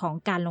เกณฑ์ของ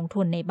การลง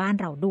ทุนในบ้าน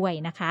เราด้วย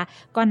นะคะ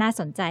ก็น่า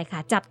สนใจค่ะ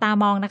จับตา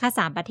มองนะคะ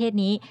3ประเทศ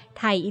นี้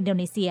ไทยอินโด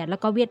นีเซียแล้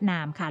วก็เวียดนา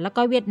มค่ะแล้ว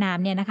ก็เวียดนาม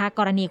เนี่ยนะคะ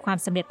กรณีความ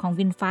สำเร็จของ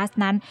VinFast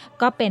นั้น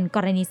ก็เป็นก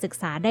รณีศึก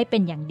ษาได้เป็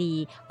นอย่างดี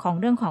ของ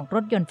เรื่องของร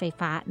ถยนต์ไฟ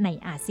ฟ้าใน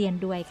อาเซียน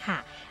ด้วยค่ะ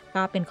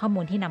ก็เป็นข้อมู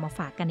ลที่นำมาฝ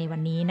ากกันในวั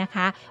นนี้นะค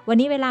ะวัน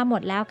นี้เวลาหม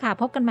ดแล้วค่ะ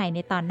พบกันใหม่ใน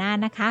ตอนหน้า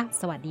นะคะ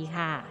สวัสดี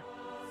ค่ะ